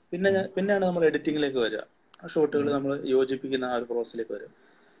 പിന്നെയാണ് നമ്മൾ എഡിറ്റിങ്ങിലേക്ക് വരിക, ആ ഷോട്ടുകൾ നമ്മൾ യോജിപ്പിക്കുന്ന ആ ഒരു പ്രോസസ്സിലേക്ക് വരിക.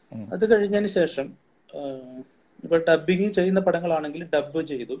 അത് കഴിഞ്ഞതിന് ശേഷം ഇപ്പൊ ഡബിങ് ചെയ്യുന്ന പടങ്ങളാണെങ്കിൽ ഡബ്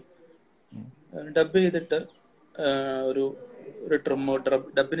ചെയ്തു, ഡബ് ചെയ്തിട്ട് ഒരു ട്രിമ്മോ,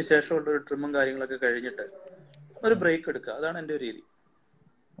 ഡബിന് ശേഷമുള്ള ഒരു ട്രിമ്മും കാര്യങ്ങളൊക്കെ കഴിഞ്ഞിട്ട് ഒരു ബ്രേക്ക് എടുക്കുക. അതാണ് എൻ്റെ ഒരു രീതി.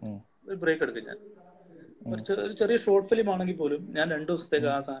 ഒരു ബ്രേക്ക് എടുക്കും ഞാൻ. ഒരു ചെറിയ ഷോർട്ട് ഫിലിം ആണെങ്കിൽ പോലും ഞാൻ 2 ദിവസത്തേക്ക്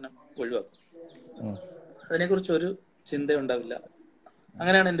ആ സാധനം ഒഴിവാക്കും, അതിനെക്കുറിച്ച് ഒരു ചിന്ത ഉണ്ടാവില്ല.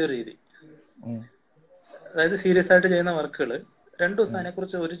 അങ്ങനെയാണ് എൻ്റെ ഒരു രീതി. അതായത് സീരിയസ് ആയിട്ട് ചെയ്യുന്ന വർക്കുകൾ 2 ദിവസം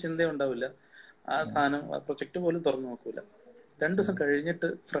അതിനെക്കുറിച്ച് ഒരു ചിന്ത ഉണ്ടാവില്ല, ആ സാധനം പ്രൊജക്ട് പോലും തുറന്നു നോക്കൂല. 2 ദിവസം കഴിഞ്ഞിട്ട്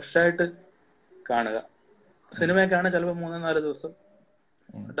ഫ്രഷ് ആയിട്ട് കാണുക. സിനിമയൊക്കെ ആണ് ചിലപ്പോൾ 3-4 ദിവസം,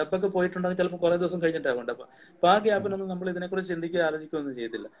 ഡബൊക്കെ പോയിട്ടുണ്ടെങ്കിൽ ചിലപ്പോൾ കുറെ ദിവസം കഴിഞ്ഞിട്ടാകും ഡബ്. അപ്പൊ ആ ഗ്യാപ്പിനൊന്നും നമ്മൾ ഇതിനെക്കുറിച്ച് ചിന്തിക്കുക ആലോചിക്കുകയൊന്നും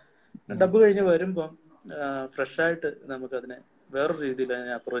ചെയ്തില്ല. ഡബ് കഴിഞ്ഞ് വരുമ്പോൾ ഫ്രഷ് ആയിട്ട് നമുക്ക് അതിനെ വേറൊരു രീതിയിൽ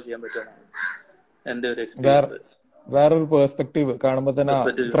അതിനെ അപ്രോച്ച് ചെയ്യാൻ പറ്റുമെന്നാണ് എന്റെ ഒരു എക്സ്പീരിയൻസ്. വേറൊരു പെർസ്പെക്റ്റീവ് കാണുമ്പോൾ തന്നെ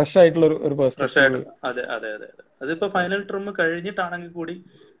ഫ്രഷ് ആയിട്ടുള്ള ഒരു പെർസ്പെക്റ്റീവ്. അതെ അതെ അതെ അതെ. അതിപ്പോ ഫൈനൽ ട്രിം കഴിഞ്ഞിട്ടാണെങ്കിൽ കൂടി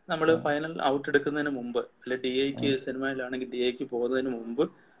നമ്മൾ ഫൈനൽ ഔട്ട് എടുക്കുന്നതിന് മുമ്പ്, അല്ലെ DIക്ക് സിനിമയിലാണെങ്കിൽ DIക്ക് പോകുന്നതിന് മുമ്പ്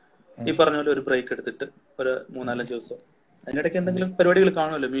ഈ പറഞ്ഞ പോലെ ഒരു ബ്രേക്ക് എടുത്തിട്ട് ഒരു 3-4 ദിവസം, അതിനിടയ്ക്ക് എന്തെങ്കിലും പരിപാടികൾ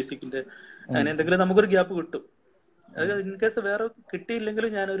കാണുമല്ലോ മ്യൂസിക്കിന്റെ, അങ്ങനെ എന്തെങ്കിലും നമുക്കൊരു ഗ്യാപ്പ് കിട്ടും. അത് ഇൻ കേസ് വേറെ കിട്ടിയില്ലെങ്കിലും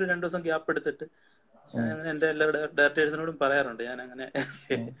ഞാനൊരു 2 ദിവസം ഗ്യാപ്പ് എടുത്തിട്ട് എന്റെ എല്ലാ ഡയറക്ടേഴ്സിനോടും പറയാറുണ്ട്, ഞാൻ അങ്ങനെ.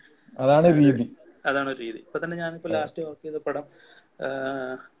 അതാണ് രീതി. ഇപ്പൊ തന്നെ ഞാനിപ്പോ ലാസ്റ്റ് വർക്ക് ചെയ്ത പടം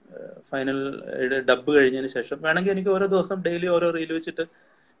ഫൈനൽ ഡബ് കഴിഞ്ഞതിന് ശേഷം വേണമെങ്കിൽ എനിക്ക് ഓരോ ദിവസം ഡെയിലി ഓരോ റീൽ വെച്ചിട്ട്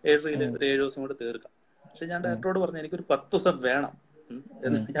 7 റീല് ഒരു 7 ദിവസം കൂടെ തീർക്കാം. പക്ഷെ ഞാൻ ഡയറക്ടറോട് പറഞ്ഞു എനിക്കൊരു 10 ദിവസം വേണം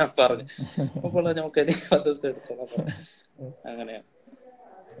എന്ന് ഞാൻ പറഞ്ഞു. അപ്പോൾ നമുക്ക് 10 ദിവസം എടുത്തോളാം പറഞ്ഞു. അങ്ങനെയാണ്.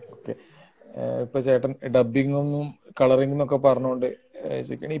 ഇപ്പൊ ചേട്ടൻ ഡബിങ്ങും കളറിംഗും ഒക്കെ പറഞ്ഞുകൊണ്ട്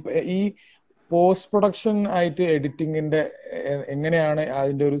ഈ പോസ്റ്റ് പ്രൊഡക്ഷൻ ആയിട്ട് എഡിറ്റിങ്ങിന്റെ എങ്ങനെയാണ്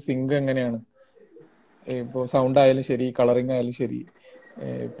അതിന്റെ ഒരു സിങ്ക് എങ്ങനെയാണ്? ഇപ്പൊ സൗണ്ട് ആയാലും ശരി, കളറിംഗ് ആയാലും ശരി,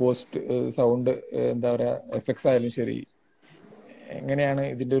 പോസ്റ്റ് സൗണ്ട് എന്താ പറയാ എഫക്ട്സ് ആയാലും ശരി, എങ്ങനെയാണ്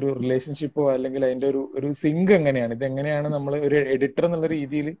ഇതിന്റെ ഒരു റിലേഷൻഷിപ്പോ അല്ലെങ്കിൽ അതിന്റെ ഒരു സിങ്ക് എങ്ങനെയാണ്? ഇതെങ്ങനെയാണ് നമ്മൾ ഒരു എഡിറ്റർ എന്നുള്ള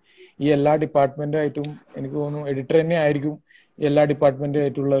രീതിയിൽ ഈ എല്ലാ ഡിപ്പാർട്ട്മെന്റുമായിട്ടും, എനിക്ക് തോന്നുന്നു എഡിറ്റർ തന്നെ ആയിരിക്കും എല്ലാ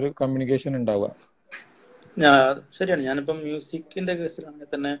ഡിപ്പാർട്ട്മെന്റുമായിട്ടുള്ള ഒരു കമ്മ്യൂണിക്കേഷൻ ഉണ്ടാവുക. ശരിയാണ്. ഞാനിപ്പം മ്യൂസിക്കിന്റെ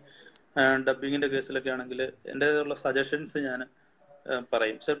കേസിലാണെങ്കിൽ തന്നെ, ഡബിങ്ങിന്റെ കേസിലൊക്കെ ആണെങ്കിൽ എൻ്റെതായുള്ള സജഷൻസ് ഞാൻ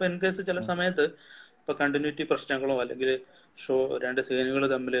പറയും. ചിലപ്പോൾ ഇൻ കേസ് ചില സമയത്ത് ഇപ്പൊ കണ്ടിന്യൂറ്റി പ്രശ്നങ്ങളോ അല്ലെങ്കിൽ രണ്ട് സീനുകൾ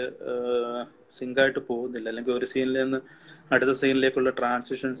തമ്മിൽ സിങ്കായിട്ട് പോകുന്നില്ല, അല്ലെങ്കിൽ ഒരു സീനിൽ നിന്ന് അടുത്ത സീനിലേക്കുള്ള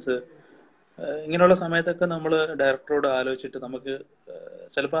ട്രാൻസിഷൻസ്, ഇങ്ങനെയുള്ള സമയത്തൊക്കെ നമ്മൾ ഡയറക്ടറോട് ആലോചിച്ചിട്ട് നമുക്ക്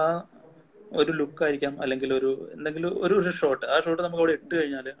ചിലപ്പോൾ ആ ഒരു ലുക്കായിരിക്കാം, അല്ലെങ്കിൽ ഒരു എന്തെങ്കിലും ഒരു ഷോട്ട്, ആ ഷോട്ട് നമുക്ക് അവിടെ ഇട്ട്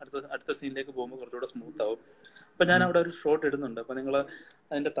കഴിഞ്ഞാൽ അടുത്ത സീനിലേക്ക് പോകുമ്പോൾ കുറച്ചുകൂടെ സ്മൂത്ത് ആവും. അപ്പൊ ഞാൻ അവിടെ ഒരു ഷോട്ട് ഇടുന്നുണ്ട്. അപ്പൊ നിങ്ങൾ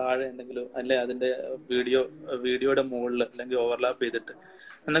അതിന്റെ താഴെ എന്തെങ്കിലും, അല്ലെ അതിന്റെ വീഡിയോയുടെ മുകളിൽ അല്ലെങ്കിൽ ഓവർലാപ്പ് ചെയ്തിട്ട്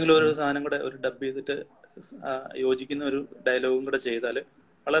എന്തെങ്കിലും ഒരു സാധനം കൂടെ ഒരു ഡബ് ചെയ്തിട്ട് യോജിക്കുന്ന ഒരു ഡയലോഗും കൂടെ ചെയ്താൽ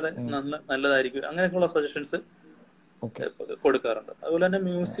വളരെ നല്ലതായിരിക്കും. അങ്ങനെയൊക്കെയുള്ള സജഷൻസ് കൊടുക്കാറുണ്ട്. അതുപോലെ തന്നെ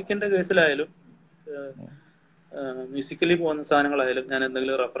മ്യൂസിക്കിന്റെ കേസിലായാലും മ്യൂസിക്കലി പോകുന്ന സാധനങ്ങളായാലും ഞാൻ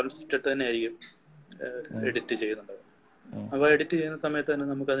എന്തെങ്കിലും റെഫറൻസ് ഇട്ടിട്ട് തന്നെ ആയിരിക്കും എഡിറ്റ് ചെയ്യുന്നുണ്ടാവും. അപ്പൊ എഡിറ്റ് ചെയ്യുന്ന സമയത്ത് തന്നെ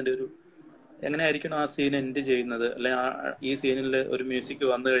നമുക്ക് അതിന്റെ ഒരു എങ്ങനെയായിരിക്കണം ആ സീൻ എൻഡ് ചെയ്യുന്നത്, അല്ലെങ്കിൽ ഈ സീനിൽ ഒരു മ്യൂസിക്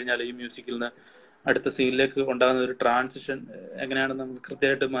വന്നു കഴിഞ്ഞാൽ ഈ മ്യൂസിക്കിൽ നിന്ന് അടുത്ത സീനിലേക്ക് ഉണ്ടാകുന്ന ഒരു ട്രാൻസിഷൻ എങ്ങനെയാണെന്ന് നമുക്ക്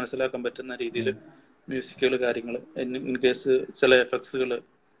കൃത്യമായിട്ട് മനസ്സിലാക്കാൻ പറ്റുന്ന രീതിയിൽ മ്യൂസിക്കുകൾ, കാര്യങ്ങൾ, ഇൻ കേസ് ചില എഫക്ട്സുകൾ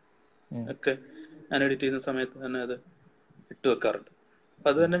ഒക്കെ ഞാൻ എഡിറ്റ് ചെയ്യുന്ന സമയത്ത് തന്നെ അത് ഇട്ട് വെക്കാറുണ്ട്. അപ്പൊ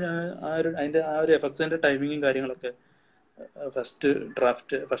അത് തന്നെ ഞാൻ അതിന്റെ ആ ഒരു എഫക്ട്സിന്റെ ടൈമിങ്ങും കാര്യങ്ങളൊക്കെ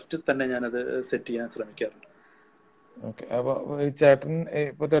ഫസ്റ്റ് തന്നെ ഞാനത് സെറ്റ് ചെയ്യാൻ ശ്രമിക്കാറുണ്ട്. ഓക്കെ. അപ്പൊ ചേട്ടൻ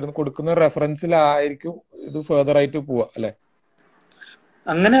ഇപ്പൊ കൊടുക്കുന്ന റെഫറൻസിലായിരിക്കും ഇത് ഫെർദർ ആയിട്ട് പോവാ അല്ലെ?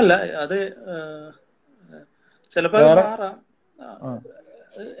 അങ്ങനെയല്ല, അത് ചിലപ്പോ അത് മാറാം.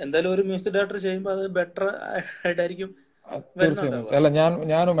 എന്തായാലും ഒരു മ്യൂസിക് ഡയറക്ടർ ചെയ്യുമ്പോൾ അത് ബെറ്റർ ആയിട്ടായിരിക്കും. തീർച്ചയായും. അല്ല,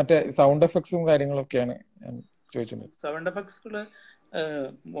 ഞാൻ മറ്റേ സൗണ്ട് എഫക്ട്സും കാര്യങ്ങളൊക്കെയാണ് ഞാൻ ചോദിച്ചത്. സൗണ്ട് എഫക്ട്സുകള്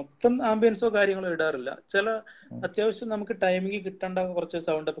മൊത്തം ആംബിയൻസോ കാര്യങ്ങളോ ഇടാറില്ല. ചില അത്യാവശ്യം നമുക്ക് ടൈമിങ് കിട്ടേണ്ട കുറച്ച്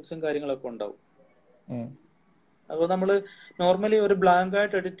സൗണ്ട് എഫക്ട്സും കാര്യങ്ങളൊക്കെ ഉണ്ടാവും. അപ്പൊ നമ്മള് നോർമലി ഒരു ബ്ലാങ്ക്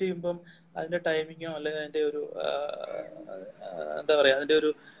ആയിട്ട് എഡിറ്റ് ചെയ്യുമ്പം അതിന്റെ ടൈമിങ്ങോ അല്ലെങ്കിൽ അതിന്റെ ഒരു എന്താ പറയാ, അതിന്റെ ഒരു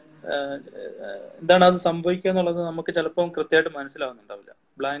എന്താണ് അത് സംഭവിക്കുക എന്നുള്ളത് നമുക്ക് ചിലപ്പോൾ കൃത്യമായിട്ട് മനസ്സിലാവുന്നുണ്ടാവില്ല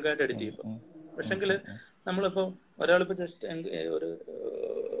ബ്ലാങ്ക് ആയിട്ട് എഡിറ്റ് ചെയ്യുമ്പോൾ. പക്ഷെങ്കിൽ നമ്മളിപ്പോ ഒരാളിപ്പോ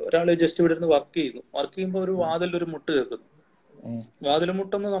ഒരാൾ ജസ്റ്റ് ഇവിടെ ഇരുന്ന് വർക്ക് ചെയ്യുമ്പോൾ ഒരു വാതിലൊരു മുട്ട് കേൾക്കുന്നു. വാതിൽ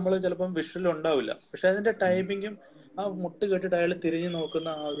മുട്ടൊന്നും നമ്മൾ ചിലപ്പം വിഷ്വൽ ഉണ്ടാവില്ല, പക്ഷെ അതിന്റെ ടൈമിങ്ങും ആ മുട്ട് കേട്ടിട്ട് അയാൾ തിരിഞ്ഞു നോക്കുന്ന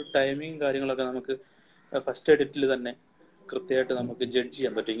ആ ഒരു ടൈമിങ്ങും കാര്യങ്ങളൊക്കെ നമുക്ക് ഫസ്റ്റ് എഡിറ്റിൽ തന്നെ കൃത്യമായിട്ട് നമുക്ക് ജഡ്ജ്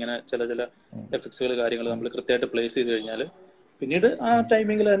ചെയ്യാൻ പറ്റും. ഇങ്ങനെ ചില എഫക്ട്സുകൾ കാര്യങ്ങൾ നമ്മൾ കൃത്യമായിട്ട് പ്ലേസ് ചെയ്ത് കഴിഞ്ഞാൽ പിന്നീട് ആ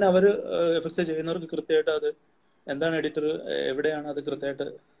ടൈമിങ്ങിൽ തന്നെ അവർ എഫക്ട്സ് ചെയ്യുന്നവർക്ക് കൃത്യമായിട്ട് അത് എന്താണ് എഡിറ്റർ എവിടെയാണ് അത് കൃത്യമായിട്ട്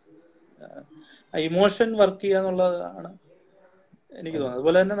ഇമോഷൻ വർക്ക് ചെയ്യാന്നുള്ളതാണ് എനിക്ക് തോന്നുന്നത്.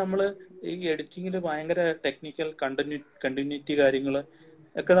 അതുപോലെ തന്നെ നമ്മൾ ഈ എഡിറ്റിങ്ങിൽ ഭയങ്കര ടെക്നിക്കൽ കണ്ടിന്യൂറ്റി കാര്യങ്ങൾ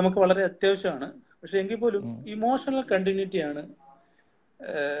ഒക്കെ നമുക്ക് വളരെ അത്യാവശ്യമാണ്. പക്ഷെ എങ്കിൽ പോലും ഇമോഷണൽ കണ്ടിന്യൂറ്റിയാണ്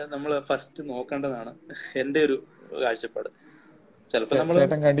നമ്മൾ ഫസ്റ്റ് നോക്കേണ്ടതാണ് എൻ്റെ ഒരു കാഴ്ചപ്പാട്. ചിലപ്പോൾ നമ്മൾ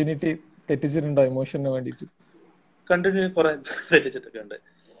കണ്ടിന്യൂറ്റി തെറ്റിച്ചിട്ടുണ്ടോ? ഇമോഷന് വേണ്ടിയിട്ട് കണ്ടിന്യൂ കുറെ തെറ്റിച്ചിട്ടൊക്കെ ഉണ്ട്.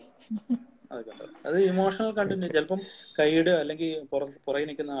 അതൊക്കെ ഉണ്ട്. അത് ഇമോഷണൽ കണ്ടിന്യൂറ്റി ചിലപ്പം കൈയുടെ അല്ലെങ്കിൽ പുറകെ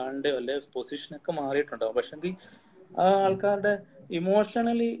നിൽക്കുന്ന ആളുടെ അല്ലെ പൊസിഷനൊക്കെ മാറിയിട്ടുണ്ടാവും. പക്ഷെങ്കിൽ ആ ആൾക്കാരുടെ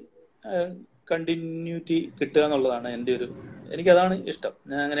ഇമോഷണലി കണ്ടിന്യൂറ്റി കിട്ടുക എന്നുള്ളതാണ് എൻ്റെ ഒരു, എനിക്കതാണ് ഇഷ്ടം.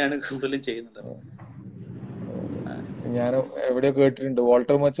 ഞാൻ അങ്ങനെയാണ് കൂടുതലും ചെയ്യുന്നത്. ഞാൻ എവിടെയോ കേട്ടിട്ടുണ്ട്,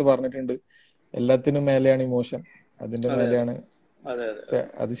 വാൾട്ടർ മച്ച് പറഞ്ഞിട്ടുണ്ട്, എല്ലാത്തിനും മേലെയാണ് ഇമോഷൻ, അതിന്റെ മേലെയാണ്.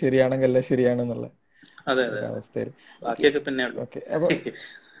 അത് ശരിയാണെങ്കിൽ എല്ലാം ശരിയാണെന്നുള്ള അവസ്ഥയിൽ. ഓക്കെ. അപ്പൊ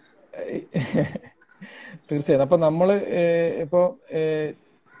തീർച്ചയായും. അപ്പൊ നമ്മള് ഇപ്പോ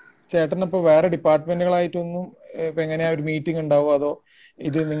ചേട്ടനിപ്പോ വേറെ ഡിപ്പാർട്ട്മെന്റുകളായിട്ടൊന്നും ഇപ്പൊ എങ്ങനെയാ ഒരു മീറ്റിംഗ് ഉണ്ടാവോ, അതോ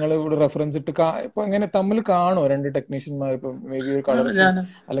ഇത് നിങ്ങൾ ഇവിടെ റെഫറൻസ് ഇട്ട് ഇപ്പൊ എങ്ങനെ തമ്മിൽ കാണോ രണ്ട് ടെക്നീഷ്യന്മാർ, ഇപ്പൊ മേ ബി ഒരു കളറിസ്റ്റും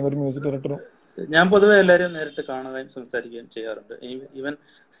അല്ലെങ്കിൽ ഒരു മ്യൂസിക് ഡയറക്ടറും? ഞാൻ പൊതുവെ എല്ലാവരും നേരിട്ട് കാണുകയും സംസാരിക്കുകയും ചെയ്യാറുണ്ട്. ഈവൻ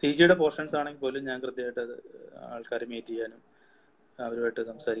CGയുടെ പോർഷൻസ് ആണെങ്കിൽ പോലും ഞാൻ കൃത്യമായിട്ട് അത് ആൾക്കാരെ മീറ്റ് ചെയ്യാനും അവരുമായിട്ട്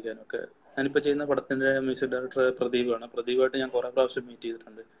സംസാരിക്കാനും ഒക്കെ. ഞാനിപ്പോ ചെയ്യുന്ന പടത്തിന്റെ മ്യൂസിക് ഡയറക്ടർ പ്രദീപായിട്ട് ഞാൻ കുറെ പ്രാവശ്യം മീറ്റ്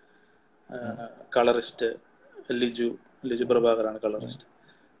ചെയ്തിട്ടുണ്ട്. Colourist Liju പ്രഭാകറാണ് colourist.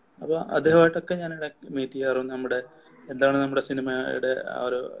 അപ്പൊ അദ്ദേഹമായിട്ടൊക്കെ ഞാൻ മീറ്റ് ചെയ്യാറുണ്ട്. എന്താണ് നമ്മുടെ സിനിമയുടെ ആ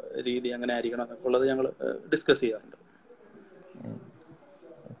ഒരു രീതി എങ്ങനെ ആയിരിക്കണം എന്നൊക്കെ ഉള്ളത് ഞങ്ങൾ ഡിസ്കസ് ചെയ്യാറുണ്ട്.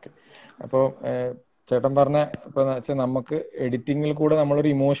 അപ്പോ ചേട്ടൻ പറഞ്ഞ ഇപ്പൊ നമുക്ക് എഡിറ്റിങ്ങിൽ കൂടെ നമ്മളൊരു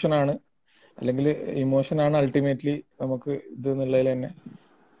ഇമോഷനാണ്, അല്ലെങ്കിൽ ഇമോഷനാണ് അൾട്ടിമേറ്റ്ലി നമുക്ക് ഇത് എന്നുള്ളതിൽ തന്നെ.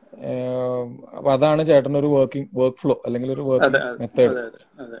 അപ്പൊ അതാണ് ചേട്ടൻ ഒരു വർക്ക് ഫ്ലോ അല്ലെങ്കിൽ ഒരു വർക്കിംഗ് മെത്തേഡ്.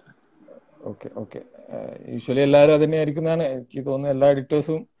 ഓക്കെ. യൂഷ്വലി എല്ലാവരും അത് തന്നെ ആയിരിക്കുന്നതാണ് എനിക്ക് തോന്നുന്നത്. എല്ലാ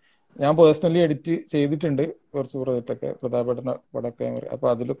എഡിറ്റേഴ്സും, ഞാൻ പേഴ്സണലി എഡിറ്റ് ചെയ്തിട്ടുണ്ട് കുറച്ച് പ്രോജക്റ്റ് ഒക്കെ, പ്രധാനപ്പെട്ട പടമൊക്കെ. അപ്പൊ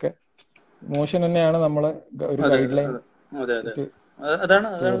അതിലൊക്കെ ഇമോഷൻ തന്നെയാണ് നമ്മളെ ഒരു ഗൈഡ് ലൈൻ. അതാണ്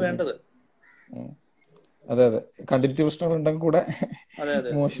വേണ്ടത്. അതെ അതെ, കണ്ടിന്യൂറ്റി പ്രശ്നങ്ങൾ ഉണ്ടെങ്കിൽ കൂടെ അതെ അതെ,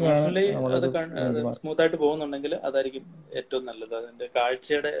 ഇമോഷനാണ് ഇമോഷണലി അത് നമ്മളൊരു ഇമേജ് മാർക്ക്. സ്മൂത്ത് ആയിട്ട് പോകുന്നുണ്ടെങ്കിൽ അതായിരിക്കും ഏറ്റവും നല്ലത്. അതിന്റെ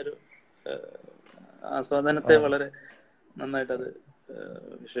കാഴ്ചയുടെ ഒരു ആസ്വാദനത്തെ വളരെ നന്നായിട്ട് അത്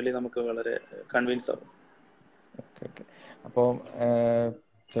വിഷ്വലി നമുക്ക് വളരെ കൺവിൻസ് ആവും. Okay okay. അപ്പോൾ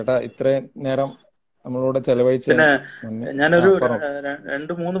ചേട്ടാ ഇത്രയും നേരം നമ്മളോട് പിന്നെ ചെലവഴിച്ചതിന് നന്ദി. ഞാനൊരു പറഞ്ഞു.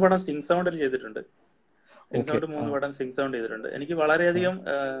 2-3 പടം സിങ് സൗണ്ടിൽ ചെയ്തിട്ടുണ്ട്. സിങ് സൗണ്ട് 3 പടം സിങ് സൗണ്ട് ചെയ്തിട്ടുണ്ട്. എനിക്ക് വളരെയധികം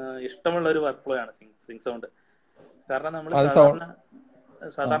ഇഷ്ടമുള്ള ഒരു വർക്ക് ഫ്ലോ ആണ് സിങ് സൗണ്ട്. കാരണം നമ്മൾ അത്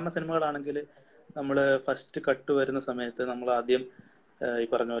സാധാരണ സിനിമകളാണെങ്കിൽ നമ്മൾ ഫസ്റ്റ് കട്ട് വരുന്ന സമയത്ത് നമ്മൾ ആദ്യം ഈ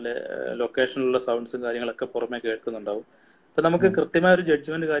പറഞ്ഞ പോലെ ലൊക്കേഷനിലുള്ള സൗണ്ട്സും കാര്യങ്ങളൊക്കെ പുറമെ കേൾക്കുന്നുണ്ടാവും. അപ്പൊ നമുക്ക് കൃത്യമായ ഒരു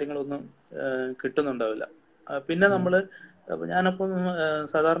ജഡ്ജ്മെന്റ് കാര്യങ്ങളൊന്നും കിട്ടുന്നുണ്ടാവില്ല. പിന്നെ ഞാനപ്പം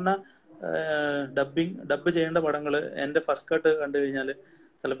സാധാരണ ഡബ് ചെയ്യേണ്ട പടങ്ങൾ എന്റെ ഫസ്റ്റ് കട്ട് കണ്ടു കഴിഞ്ഞാൽ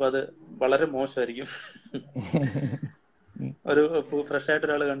ചിലപ്പോൾ അത് വളരെ മോശമായിരിക്കും. ഒരു ഫ്രഷ് ആയിട്ട്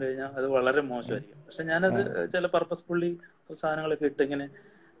ഒരാൾ കണ്ടു കഴിഞ്ഞാൽ അത് വളരെ മോശമായിരിക്കും. പക്ഷെ ഞാനത് ചില പർപ്പസ്ഫുള്ളി സാധനങ്ങളൊക്കെ ഇട്ട് ഇങ്ങനെ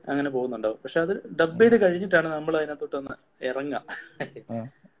അങ്ങനെ പോകുന്നുണ്ടാവും. പക്ഷെ അത് ഡബ് ചെയ്ത് കഴിഞ്ഞിട്ടാണ് നമ്മൾ അതിനകത്തോട്ടൊന്ന് ഇറങ്ങുക.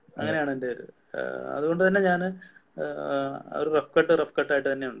 അങ്ങനെയാണ് എൻ്റെ ഒരു അതുകൊണ്ട് തന്നെ ഞാൻ ഒരു റഫ് കട്ടായിട്ട്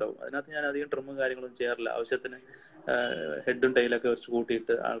തന്നെ ഉണ്ടാവും. അതിനകത്ത് ഞാൻ അധികം ട്രിമ്മും കാര്യങ്ങളൊന്നും ചെയ്യാറില്ല. ആവശ്യത്തിന് ഹെഡും ടൈലൊക്കെ വെച്ച്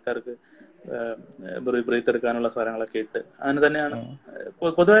കൂട്ടിയിട്ട് ആൾക്കാർക്ക് ബ്രീത്ത് എടുക്കാനുള്ള സാധനങ്ങളൊക്കെ ഇട്ട് അങ്ങനെ തന്നെയാണ്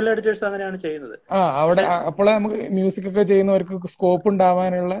പൊതുവെ എല്ലാ എഡിറ്റേഴ്സും അങ്ങനെയാണ് ചെയ്യുന്നത്. അവിടെ അപ്പോഴേ നമുക്ക് മ്യൂസിക് ഒക്കെ ചെയ്യുന്നവർക്ക് സ്കോപ്പ്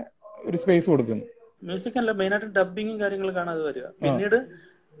ഉണ്ടാവാനുള്ള ഒരു സ്പേസ് കൊടുക്കുന്നു. മ്യൂസിക് അല്ല, മെയിനായിട്ട് ഡബിങ്ങും കാര്യങ്ങളൊക്കെയാണ് അത് വരിക. പിന്നീട്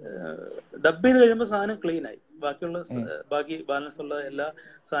ഡബ് ചെയ്ത് കഴിയുമ്പോൾ സാധനം ക്ലീൻ ആയി, ബാക്കി ബാലൻസ് ഉള്ള എല്ലാ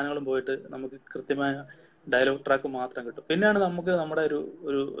സാധനങ്ങളും പോയിട്ട് നമുക്ക് കൃത്യമായ ഡയലോഗ് ട്രാക്ക് മാത്രം കിട്ടും. പിന്നെയാണ് നമുക്ക് നമ്മുടെ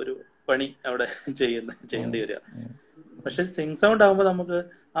ഒരു പണി അവിടെ ചെയ്യേണ്ടി വരിക. പക്ഷെ സിങ് സൗണ്ട് ആകുമ്പോൾ നമുക്ക്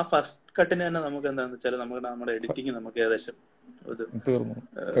ആ ഫസ്റ്റ് കട്ടിന് തന്നെ നമുക്ക് എന്താണെന്ന് വെച്ചാൽ നമ്മുടെ എഡിറ്റിങ് നമുക്ക് ഏകദേശം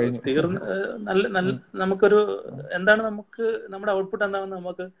നമുക്കൊരു എന്താണ് നമ്മുടെ ഔട്ട്പുട്ട് എന്താണെന്ന്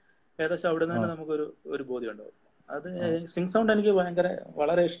നമുക്ക് ഏകദേശം അവിടെ നിന്ന് തന്നെ നമുക്കൊരു ബോധ്യം ഉണ്ടാവും. അത് സിങ് സൗണ്ട് എനിക്ക്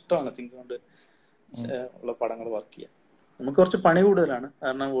വളരെ ഇഷ്ടമാണ്. സിങ് സൗണ്ട് ഉള്ള പടങ്ങൾ വർക്ക് ചെയ്യാൻ നമുക്ക് കുറച്ച് പണി കൂടുതലാണ്.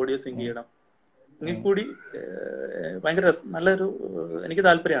 കാരണം ഓഡിയോ സിങ്ക് ചെയ്യണം, എങ്കിൽ കൂടി ഭയങ്കര നല്ലൊരു എനിക്ക്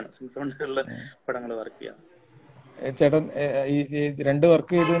താല്പര്യമാണ് സിങ് സൗണ്ടിലുള്ള പടങ്ങൾ വർക്ക് ചെയ്യാൻ. ചേട്ടൻ ഈ 2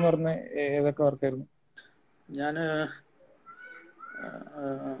 വർക്ക് ചെയ്തു എന്ന് പറഞ്ഞ ഏതൊക്കെ വർക്കായിരുന്നു? ഞാന്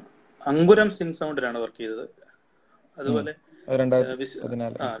അങ്കുരം സിങ് സൗണ്ടിലാണ് വർക്ക് ചെയ്തത്. അതുപോലെ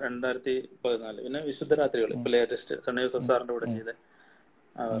 2014. പിന്നെ വിശുദ്ധ രാത്രികൾ ഇപ്പൊ ലേറ്റസ്റ്റ് സണ്ണി യൂസഫ് സാറിന്റെ കൂടെ ചെയ്ത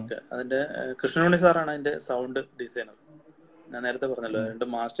വർക്ക്. അതിന്റെ കൃഷ്ണമണി സാറാണ് അതിന്റെ സൗണ്ട് ഡിസൈനർ. ഞാൻ നേരത്തെ പറഞ്ഞല്ലോ, 2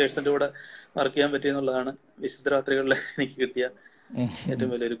 മാസ്റ്റേഴ്സിന്റെ കൂടെ വർക്ക് ചെയ്യാൻ പറ്റിയെന്നുള്ളതാണ് വിശുദ്ധ രാത്രികളിൽ എനിക്ക് കിട്ടിയ ഏറ്റവും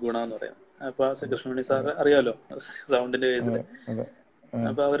വലിയൊരു ഗുണം എന്ന് പറയാം. അപ്പൊ കൃഷ്ണമണി സാർ അറിയാലോ സൗണ്ടിന്റെ കേസില്.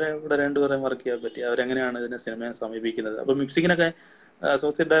 അപ്പൊ അവരെ കൂടെ 2 പേരെയും വർക്ക് ചെയ്യാൻ പറ്റി. അവരെങ്ങനെയാണ് ഇതിനെ സിനിമയെ സമീപിക്കുന്നത്. അപ്പൊ മിക്സിങ്ങിനൊക്കെ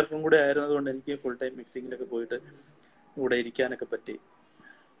അസോസിയേറ്റ് ഡയറക്ടറും കൂടെ ആയിരുന്നത് കൊണ്ട് എനിക്ക് ഫുൾ ടൈം മിക്സിങ്ങിലൊക്കെ പോയിട്ട് കൂടെ ഇരിക്കാനൊക്കെ പറ്റി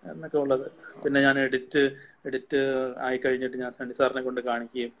എന്നൊക്കെ ഉള്ളത്. പിന്നെ ഞാൻ എഡിറ്റ് ആയി കഴിഞ്ഞിട്ട് ഞാൻ സണ്ണി സാറിനെ കൊണ്ട്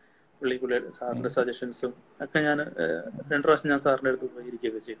കാണിക്കുകയും പുള്ളി സാറിന്റെ സജഷൻസും ഒക്കെ ഞാൻ 2 പ്രാവശ്യം ഞാൻ സാറിന്റെ അടുത്ത് പോയി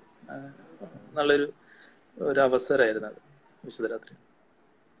ഇരിക്കുകയൊക്കെ ചെയ്തു. നല്ലൊരു അവസരമായിരുന്നു അത് വിശുദ്ധരാത്രി.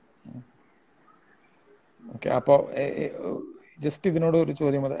 അപ്പൊ ജസ്റ്റ് ഇതിനോട് ഒരു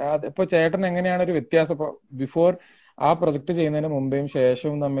ചോദ്യം, ഇപ്പൊ ചേട്ടൻ എങ്ങനെയാണ് ഒരു വ്യത്യാസം ഇപ്പൊ ബിഫോർ ആ പ്രൊജക്ട് ചെയ്യുന്നതിന് മുമ്പേയും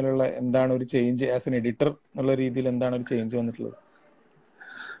ശേഷവും തമ്മിലുള്ള എന്താണ് ഒരു ചേഞ്ച് ആസ് എൻ എഡിറ്റർ എന്നുള്ള രീതിയിൽ എന്താണ് ഒരു ചേഞ്ച് വന്നിട്ടുള്ളത്?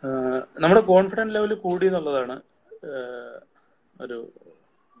 നമ്മുടെ കോൺഫിഡൻസ് ലെവൽ കൂടി എന്നുള്ളതാണ്.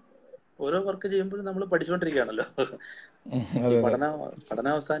 ഓരോ വർക്ക് ചെയ്യുമ്പോഴും നമ്മൾ പഠിച്ചുകൊണ്ടിരിക്കുകയാണല്ലോ. പഠനം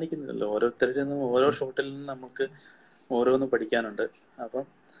അവസാനിക്കുന്നില്ലല്ലോ. ഓരോരുത്തരിൽ നിന്നും ഓരോ ഷോട്ടിൽ നിന്നും നമുക്ക് ഓരോന്ന് പഠിക്കാനുണ്ട്. അപ്പം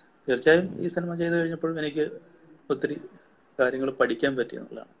തീർച്ചയായും ഈ സിനിമ ചെയ്ത് കഴിഞ്ഞപ്പോഴും എനിക്ക് ഒത്തിരി കാര്യങ്ങൾ പഠിക്കാൻ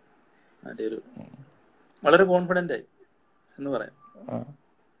പറ്റിയെന്നുള്ളതാണ് അതിന്റെ വളരെ കോൺഫിഡന്റ് ആയി എന്ന് പറയാം.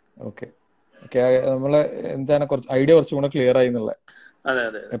 നമ്മളെ എന്താണ് കുറച്ച് ഐഡിയ കുറച്ചും കൂടെ ക്ലിയർ ആയി എന്നുള്ള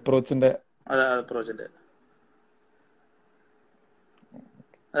അപ്രോച്ചിന്റെ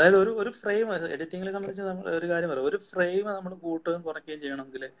അതായത് ഒരു ഫ്രെയിം എഡിറ്റിംഗിനെ സംബന്ധിച്ച് നമ്മൾ ഒരു കാര്യം പറയാം. ഒരു ഫ്രെയിം നമ്മൾ കൂട്ടുകയും കുറയ്ക്കുകയും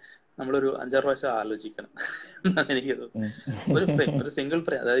ചെയ്യണമെങ്കിൽ നമ്മളൊരു 5-6 പ്രാവശ്യം ആലോചിക്കണം എന്നാണ് എനിക്ക് തോന്നുന്നത്. ഒരു ഫ്രെയിം, ഒരു സിംഗിൾ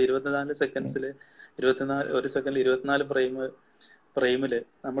ഫ്രെയിം, അതായത് 24 സെക്കൻഡ്സിൽ 24 ഫ്രെയിമില്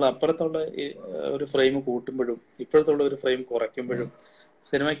നമ്മൾ അപ്പുറത്തുള്ള ഒരു ഫ്രെയിം കൂട്ടുമ്പോഴും ഇപ്പോഴത്തുള്ള ഒരു ഫ്രെയിം കുറയ്ക്കുമ്പോഴും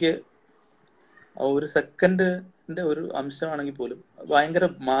സിനിമയ്ക്ക് 1 സെക്കൻഡിന്റെ ഒരു അംശമാണെങ്കിൽ പോലും ഭയങ്കര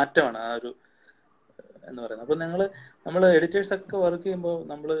മാറ്റമാണ് ആ ഒരു എന്ന് പറയുന്നത്. അപ്പൊ നമ്മൾ എഡിറ്റേഴ്സ് ഒക്കെ വർക്ക് ചെയ്യുമ്പോൾ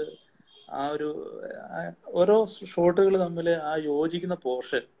നമ്മൾ ആ ഓരോ ഷോട്ടുകൾ തമ്മിൽ ആ യോജിക്കുന്ന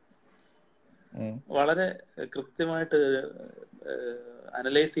പോർഷൻ വളരെ കൃത്യമായിട്ട്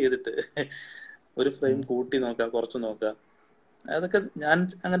അനലൈസ് ചെയ്തിട്ട് ഒരു ഫ്രെയിം കൂട്ടി നോക്കുക, കുറച്ച് നോക്കുക. അതൊക്കെ ഞാൻ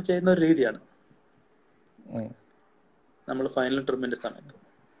അങ്ങനെ ചെയ്യുന്ന ഒരു രീതിയാണ് നമ്മൾ ഫൈനൽ ട്രിമ്മിന്റെ സമയത്ത്.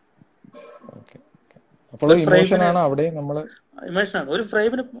 ഇമേഷനാണ്. ഒരു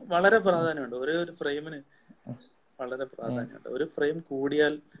ഫ്രെയിമിന് വളരെ പ്രാധാന്യമുണ്ട്. ഒരു ഫ്രെയിമിന് വളരെ പ്രാധാന്യമുണ്ട്. ഒരു ഫ്രെയിം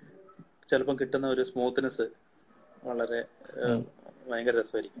കൂടിയാൽ ചിലപ്പം കിട്ടുന്ന ഒരു സ്മൂത്ത്നെസ് വളരെ ഭയങ്കര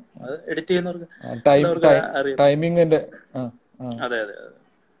രസമായിരിക്കും. അത് എഡിറ്റ് ചെയ്യുന്നവർക്ക് അറിയാം. ടൈമിങ്ങിന്റെ അതെ അതെ അതെ.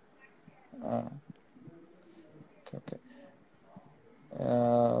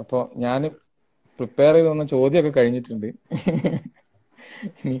 അപ്പൊ ഞാൻ പ്രിപ്പയർ ചെയ്ത് വന്ന ചോദ്യമൊക്കെ കഴിഞ്ഞിട്ടുണ്ട്.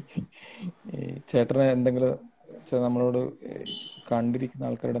 ചേട്ടന് എന്തെങ്കിലും നമ്മളോട് കണ്ടിരിക്കുന്ന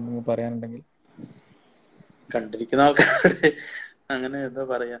ആൾക്കാരോട് എന്തെങ്കിലും പറയാനുണ്ടെങ്കിൽ? കണ്ടിരിക്കുന്ന ആൾക്കാരോട് അങ്ങനെ എന്താ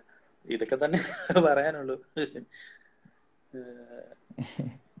പറയാ, ഇതൊക്കെ തന്നെ പറയാനുള്ളൂ.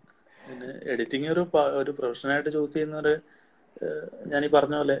 പിന്നെ എഡിറ്റിംഗ് ഒരു പ്രൊഫഷനായിട്ട് ചൂസ് ചെയ്യുന്നവര് ഞാനീ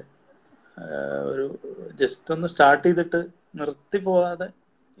പറഞ്ഞ പോലെ ഒരു ജസ്റ്റ് ഒന്ന് സ്റ്റാർട്ട് ചെയ്തിട്ട് നിർത്തി പോവാതെ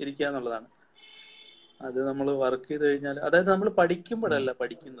ഇരിക്കുക എന്നുള്ളതാണ്. അത് നമ്മൾ വർക്ക് ചെയ്ത് കഴിഞ്ഞാൽ, അതായത് നമ്മൾ പഠിക്കുമ്പോഴല്ല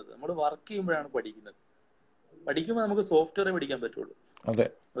പഠിക്കുന്നത്, നമ്മൾ വർക്ക് ചെയ്യുമ്പോഴാണ് പഠിക്കുന്നത്. പഠിക്കുമ്പോൾ നമുക്ക് സോഫ്റ്റ്വെയർ പഠിക്കാൻ പറ്റുള്ളൂ.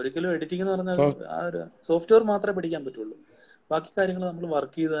 ഒരിക്കലും എഡിറ്റിംഗ് എന്ന് പറഞ്ഞാൽ ആ ഒരു സോഫ്റ്റ്വെയർ മാത്രമേ പഠിക്കാൻ പറ്റുള്ളൂ. ബാക്കി കാര്യങ്ങൾ നമ്മൾ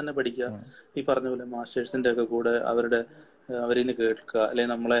വർക്ക് ചെയ്ത് തന്നെ പഠിക്കുക. ഈ പറഞ്ഞ പോലെ മാസ്റ്റേഴ്സിന്റെ ഒക്കെ കൂടെ അവരിൽ നിന്ന് കേൾക്കുക,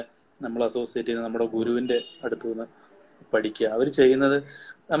 അല്ലെങ്കിൽ നമ്മൾ അസോസിയേറ്റ് ചെയ്യുന്ന നമ്മുടെ ഗുരുവിന്റെ അടുത്ത് നിന്ന് പഠിക്കുക. അവർ ചെയ്യുന്നത്,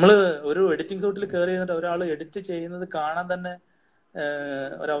 നമ്മൾ ഒരു എഡിറ്റിംഗ് സൂട്ടിൽ കയറി ചെയ്തിട്ട് ഒരാൾ എഡിറ്റ് ചെയ്യുന്നത് കാണാൻ തന്നെ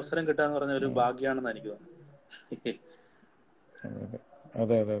ഒരവസരം കിട്ടുക എന്ന് പറഞ്ഞ ഒരു ഭാഗ്യമാണെന്ന് എനിക്ക് തോന്നുന്നു.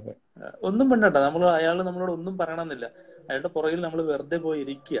 ഒന്നും വേണ്ടണ്ട, അയാൾ നമ്മളോട് ഒന്നും പറയണമെന്നില്ല, അയാളുടെ പുറകിൽ നമ്മൾ വെറുതെ പോയി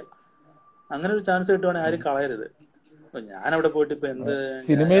ഇരിക്കുക. അങ്ങനെ ഒരു ചാൻസ് കിട്ടുവാണെങ്കിൽ ആരും കളയരുത്. ഞാൻ അവിടെ പോയിട്ട് ഇപ്പൊ എന്ത്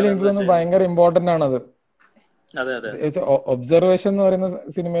സിനിമയിൽ എനിക്ക് തോന്നുന്നു ഭയങ്കര ഇമ്പോർട്ടന്റ് ആണത്. അതെ അതെ. ഒബ്സർവേഷൻ എന്ന് പറയുന്ന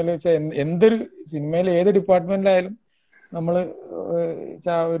സിനിമയിൽ വെച്ചാൽ എന്തൊരു സിനിമയിൽ ഏത് ഡിപ്പാർട്ട്മെന്റിലായാലും നമ്മള്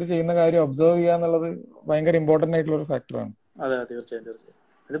അവര് ചെയ്യുന്ന കാര്യം ഒബ്സർവ് ചെയ്യുക എന്നുള്ളത് ഭയങ്കര ഇമ്പോർട്ടന്റ് ആയിട്ടുള്ള ഒരു ഫാക്ടറാണ്. അതെ തീർച്ചയായും തീർച്ചയായും.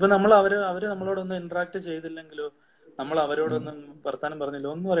 ഇതിപ്പോ നമ്മൾ അവര് നമ്മളോടൊന്നും ഇന്ററാക്ട് ചെയ്തില്ലെങ്കിലോ, നമ്മൾ അവരോടൊന്നും വർത്താനം പറഞ്ഞില്ലോ,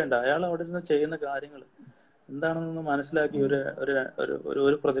 ഒന്നും അറിയണ്ട. അയാൾ അവിടെ നിന്ന് ചെയ്യുന്ന കാര്യങ്ങൾ എന്താണെന്നൊന്ന് മനസ്സിലാക്കി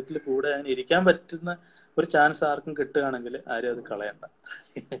ഒരു പ്രൊജക്റ്റിൽ കൂടെ അതിന് ഇരിക്കാൻ പറ്റുന്ന ഒരു ചാൻസ് ആർക്കും കിട്ടുകയാണെങ്കിൽ ആരും അത് കളയണ്ട.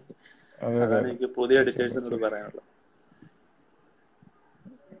 അതാണ് എനിക്ക് പുതിയ എഡിറ്റേഴ്സിനോട് പറയാനുള്ളത്.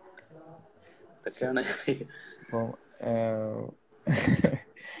 ഇതൊക്കെയാണ്.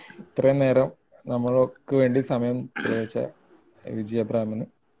 ഇത്രയും നേരം നമ്മൾക്ക് വേണ്ടി സമയം ചോദിച്ച വിജി അബ്രഹാമിന്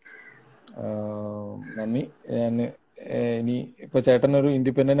നന്ദി. ഇനി ഇപ്പൊ ചേട്ടൻ ഒരു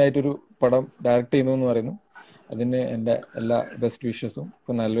ഇൻഡിപെൻഡന്റ് ആയിട്ടൊരു പടം ഡയറക്ട് ചെയ്യുന്നു എന്ന് പറയുന്നു. അതിന് എന്റെ എല്ലാ ബെസ്റ്റ് വിഷസും.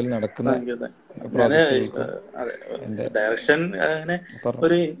 ഇപ്പൊ നിലവിൽ നടക്കുന്ന ഡയറക്ഷൻ അങ്ങനെ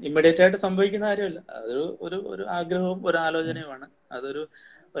ഒരു ഇമ്മീഡിയറ്റ് ആയിട്ട് സംഭവിക്കുന്ന കാര്യമല്ല. അതൊരു ഒരു ആഗ്രഹവും ഒരു ആലോചനയുമാണ്. അതൊരു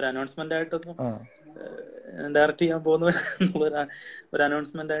അനൗൺസ്മെന്റ് ആയിട്ടൊന്നും ഡയറക്റ്റ് ചെയ്യാൻ പോകുന്ന ഒരു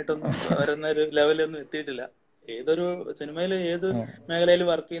അനൗൺസ്മെന്റ് ആയിട്ടൊന്നും വരുന്ന ഒരു ലെവലൊന്നും എത്തിയിട്ടില്ല. ഏതൊരു സിനിമയിൽ ഏത് മേഖലയിൽ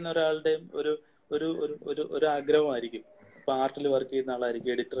വർക്ക് ചെയ്യുന്ന ഒരാളുടെയും ഒരു ആഗ്രഹമായിരിക്കും. ഇപ്പൊ ആർട്ടിൽ വർക്ക് ചെയ്യുന്ന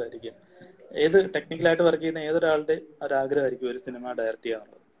ആളായിരിക്കും, എഡിറ്റർ ആയിരിക്കും, ഏത് ടെക്നിക്കലായിട്ട് വർക്ക് ചെയ്യുന്ന ഏതൊരാളുടെ ഒരാഗ്രഹമായിരിക്കും ഒരു സിനിമ ഡയറക്റ്റ്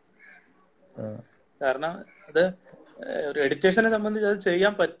ചെയ്യാന്നുള്ളത്. കാരണം അത് ഒരു എഡിറ്റേഴ്സിനെ സംബന്ധിച്ച് അത്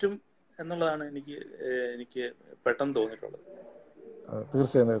ചെയ്യാൻ പറ്റും എന്നുള്ളതാണ് എനിക്ക് പെട്ടെന്ന് തോന്നിയിട്ടുള്ളത്.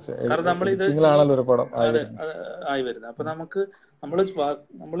 കാരണം നമ്മളിത് ആയി വരുന്നത്. അപ്പൊ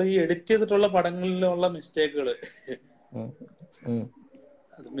നമ്മൾ ഈ എഡിറ്റ് ചെയ്തിട്ടുള്ള പടങ്ങളിലുള്ള മിസ്റ്റേക്കുകള്,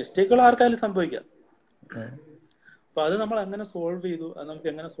 മിസ്റ്റേക്കുകൾ ആർക്കായാലും സംഭവിക്കാം. അപ്പൊ അത് നമ്മൾ എങ്ങനെ സോൾവ് ചെയ്തു, അത് നമുക്ക്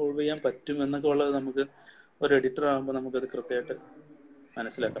എങ്ങനെ സോൾവ് ചെയ്യാൻ പറ്റും എന്നൊക്കെ ഉള്ളത് നമുക്ക് ഒരു എഡിറ്റർ ആകുമ്പോൾ നമുക്കത് കൃത്യമായിട്ട്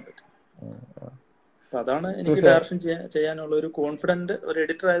മനസ്സിലാക്കാൻ പറ്റും. അപ്പൊ അതാണ് എനിക്ക് ഡയറക്ഷൻ ചെയ്യാനുള്ള ഒരു കോൺഫിഡന്റ്. ഒരു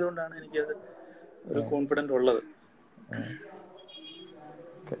എഡിറ്റർ ആയതുകൊണ്ടാണ് എനിക്കത് ഒരു കോൺഫിഡന്റ് ഉള്ളത്.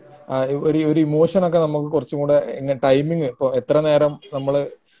 ഒരു ഇമോഷൻ ഒക്കെ നമുക്ക് കുറച്ചും കൂടെ ടൈമിങ്, ഇപ്പൊ എത്ര നേരം നമ്മള്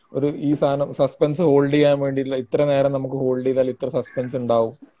ഈ സാധനം സസ്പെൻസ് ഹോൾഡ് ചെയ്യാൻ വേണ്ടിയിട്ടുള്ള ഇത്ര നേരം നമുക്ക് ഹോൾഡ് ചെയ്താൽ ഇത്ര സസ്പെൻസ്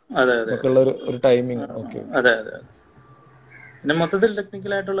ഉണ്ടാവും ഒരു ടൈമിങ്. അതെ അതെ. പിന്നെ മൊത്തത്തിൽ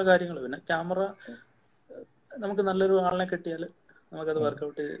ടെക്നിക്കൽ ആയിട്ടുള്ള കാര്യങ്ങൾ, പിന്നെ ക്യാമറ നമുക്ക് നല്ലൊരു ആളിനെ കിട്ടിയാൽ നമുക്കത്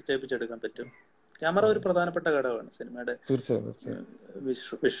വർക്ക്ഔട്ട് ചെയ്യിപ്പിച്ചെടുക്കാൻ പറ്റും. ക്യാമറ ഒരു പ്രധാനപ്പെട്ട ഘടകമാണ് സിനിമയുടെ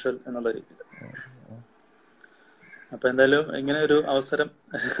വിഷ്വൽ എന്നുള്ള രീതിയിൽ. അപ്പൊ എന്തായാലും ഇങ്ങനെ ഒരു അവസരം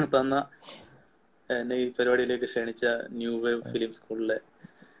തന്ന എന്നെ ഈ പരിപാടിയിലേക്ക് ക്ഷണിച്ച ന്യൂ വേവ് ഫിലിം സ്കൂളിലെ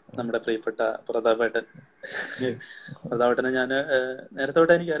നമ്മുടെ പ്രിയപ്പെട്ട പ്രതാപേട്ടനെ ഞാൻ നേരത്തെ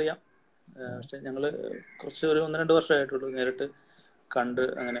തൊട്ട് എനിക്കറിയാം. പക്ഷെ ഞങ്ങള് കുറച്ച് ഒരു 1-2 വർഷമായിട്ടുള്ളൂ നേരിട്ട് കണ്ട്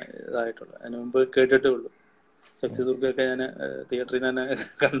അങ്ങനെ ഇതായിട്ടുള്ളൂ. അതിന് മുമ്പ് കേട്ടിട്ടേ ഉള്ളൂ. ശക്തി ദുർഗൊക്കെ ഞാൻ തിയേറ്ററിൽ തന്നെ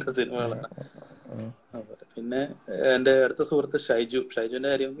കണ്ട സിനിമകളാണ്. പിന്നെ എന്റെ അടുത്ത സുഹൃത്ത് ഷൈജുവിന്റെ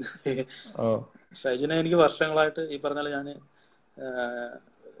കാര്യം, ഷൈജുവിനെ എനിക്ക് വർഷങ്ങളായിട്ട് ഈ പറഞ്ഞാൽ ഞാൻ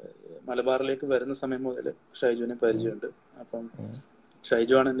മലബാറിലേക്ക് വരുന്ന സമയം മുതൽ ഷൈജുവിനെ പരിചയമുണ്ട്. അപ്പം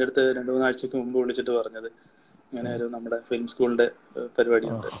ഷൈജു ആണ് എൻ്റെ അടുത്ത് 2-3 ആഴ്ചക്ക് മുമ്പ് വിളിച്ചിട്ട് പറഞ്ഞത് ഇങ്ങനെ നമ്മുടെ ഫിലിം സ്കൂളിന്റെ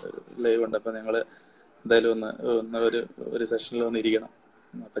പരിപാടിയുണ്ട്, ലൈവ് ഉണ്ട്, അപ്പൊ ഞങ്ങള് എന്തായാലും ഒരു സെഷനിൽ വന്നിരിക്കണം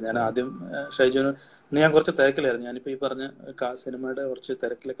അപ്പൊ ഞാൻ ആദ്യം ഷൈജുവിന് ഇന്ന് ഞാൻ കുറച്ച് തിരക്കിലായിരുന്നു. ഞാനിപ്പോ ഈ പറഞ്ഞ സിനിമയുടെ കുറച്ച്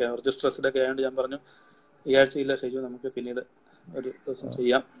തിരക്കിലൊക്കെ കുറച്ച് സ്ട്രെസ്ഡ് ഒക്കെ ആയതുകൊണ്ട് ഞാൻ പറഞ്ഞു ഈ ആഴ്ചയില്ല ഷൈജു, നമുക്ക് പിന്നീട് ഒരു ദിവസം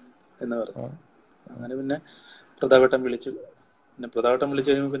ചെയ്യാം എന്ന് പറഞ്ഞു. അങ്ങനെ പിന്നെ പ്രതാപേട്ടൻ വിളിച്ചു. പിന്നെ പ്രതാപേട്ടൻ വിളിച്ചു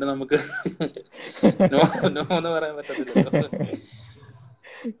കഴിയുമ്പോൾ പിന്നെ നമുക്ക് നോ നോ എന്ന് പറയാൻ പറ്റത്തില്ലല്ലോ.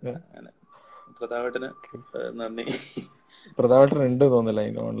 അങ്ങനെ പ്രതാപേട്ടന് നന്ദി. പ്രതാപേട്ടൻ ഉണ്ട് തോന്നില്ല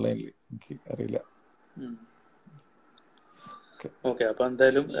ഓൺലൈനിൽ, എനിക്ക് അറിയില്ല. ഓക്കെ, അപ്പൊ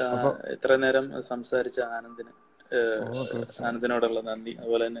എന്തായാലും ഇത്ര നേരം സംസാരിച്ച ആനന്ദിനോടുള്ള നന്ദി.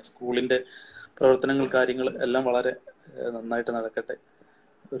 അതുപോലെ തന്നെ സ്കൂളിന്റെ പ്രവർത്തനങ്ങൾ, കാര്യങ്ങൾ എല്ലാം വളരെ നന്നായിട്ട് നടക്കട്ടെ.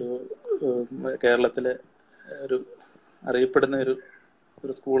 ഒരു കേരളത്തിലെ ഒരു അറിയപ്പെടുന്ന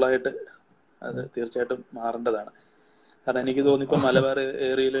ഒരു സ്കൂളായിട്ട് അത് തീർച്ചയായിട്ടും മാറേണ്ടതാണ്. കാരണം എനിക്ക് തോന്നി ഇപ്പൊ മലബാർ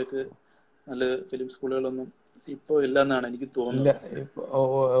ഏരിയയിലേക്ക് നല്ല ഫിലിം സ്കൂളുകളൊന്നും ഇപ്പൊ ഇല്ല എന്നാണ് എനിക്ക് തോന്നുന്നത്.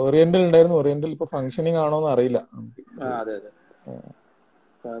 ഓറിയന്റൽ ഉണ്ടായിരുന്നു, ഓറിയന്റൽ ഇപ്പൊ ഫങ്ഷനിങ് ആണോന്ന് അറിയില്ല. അതെ അതെ.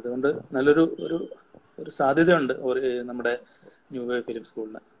 അപ്പൊ അതുകൊണ്ട് നല്ലൊരു ഒരു സാധ്യതയുണ്ട് നമ്മുടെ ന്യൂ വേവ് ഫിലിം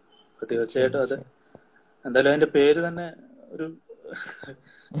സ്കൂളിന്. അപ്പൊ തീർച്ചയായിട്ടും അത് എന്തായാലും അതിന്റെ പേര് തന്നെ ഒരു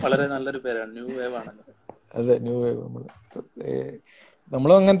വളരെ നല്ലൊരു പേരാണ്, ന്യൂ വേവ് ആണല്ലോ. അതെ, ന്യൂ വേവ്.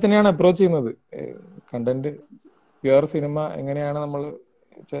 നമ്മളും അങ്ങനെ തന്നെയാണ് അപ്രോച്ച് ചെയ്യുന്നത്. കണ്ടന്റ് പ്യുവർ സിനിമ എങ്ങനെയാണ് നമ്മൾ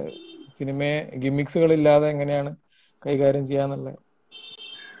സിനിമയെ ഗിമ്മിക്സുകളില്ലാതെ എങ്ങനെയാണ് കൈകാര്യം ചെയ്യാന്നുള്ള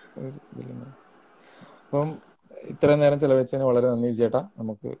ഇതിലാണ്. അപ്പം ഇത്രയും നേരം ചെലവഴിച്ചതിന് വളരെ നന്ദി ചേട്ടാ.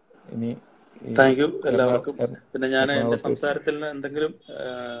 നമുക്ക് ഇനി താങ്ക് യു എല്ലാവർക്കും. പിന്നെ ഞാൻ എന്റെ സംസാരത്തിൽ നിന്ന് എന്തെങ്കിലും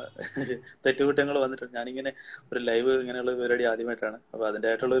തെറ്റുകുറ്റങ്ങൾ വന്നിട്ടുണ്ട്. ഞാനിങ്ങനെ ഒരു ലൈവ് ഇങ്ങനെയുള്ള പരിപാടി ആദ്യമായിട്ടാണ്. അപ്പൊ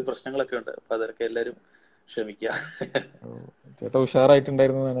അതിൻ്റെതായിട്ടുള്ള പ്രശ്നങ്ങളൊക്കെ ഉണ്ട്. അപ്പൊ അതൊക്കെ എല്ലാവരും ക്ഷമിക്കുക. ചേട്ടാ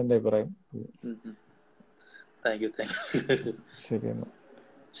ഉഷാറായിട്ടുണ്ടായിരുന്നു എന്നാണ് എന്റെ അഭിപ്രായം. Thank you. ശരി എന്നാ.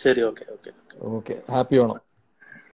 ശരി, okay okay okay. Happy Onam.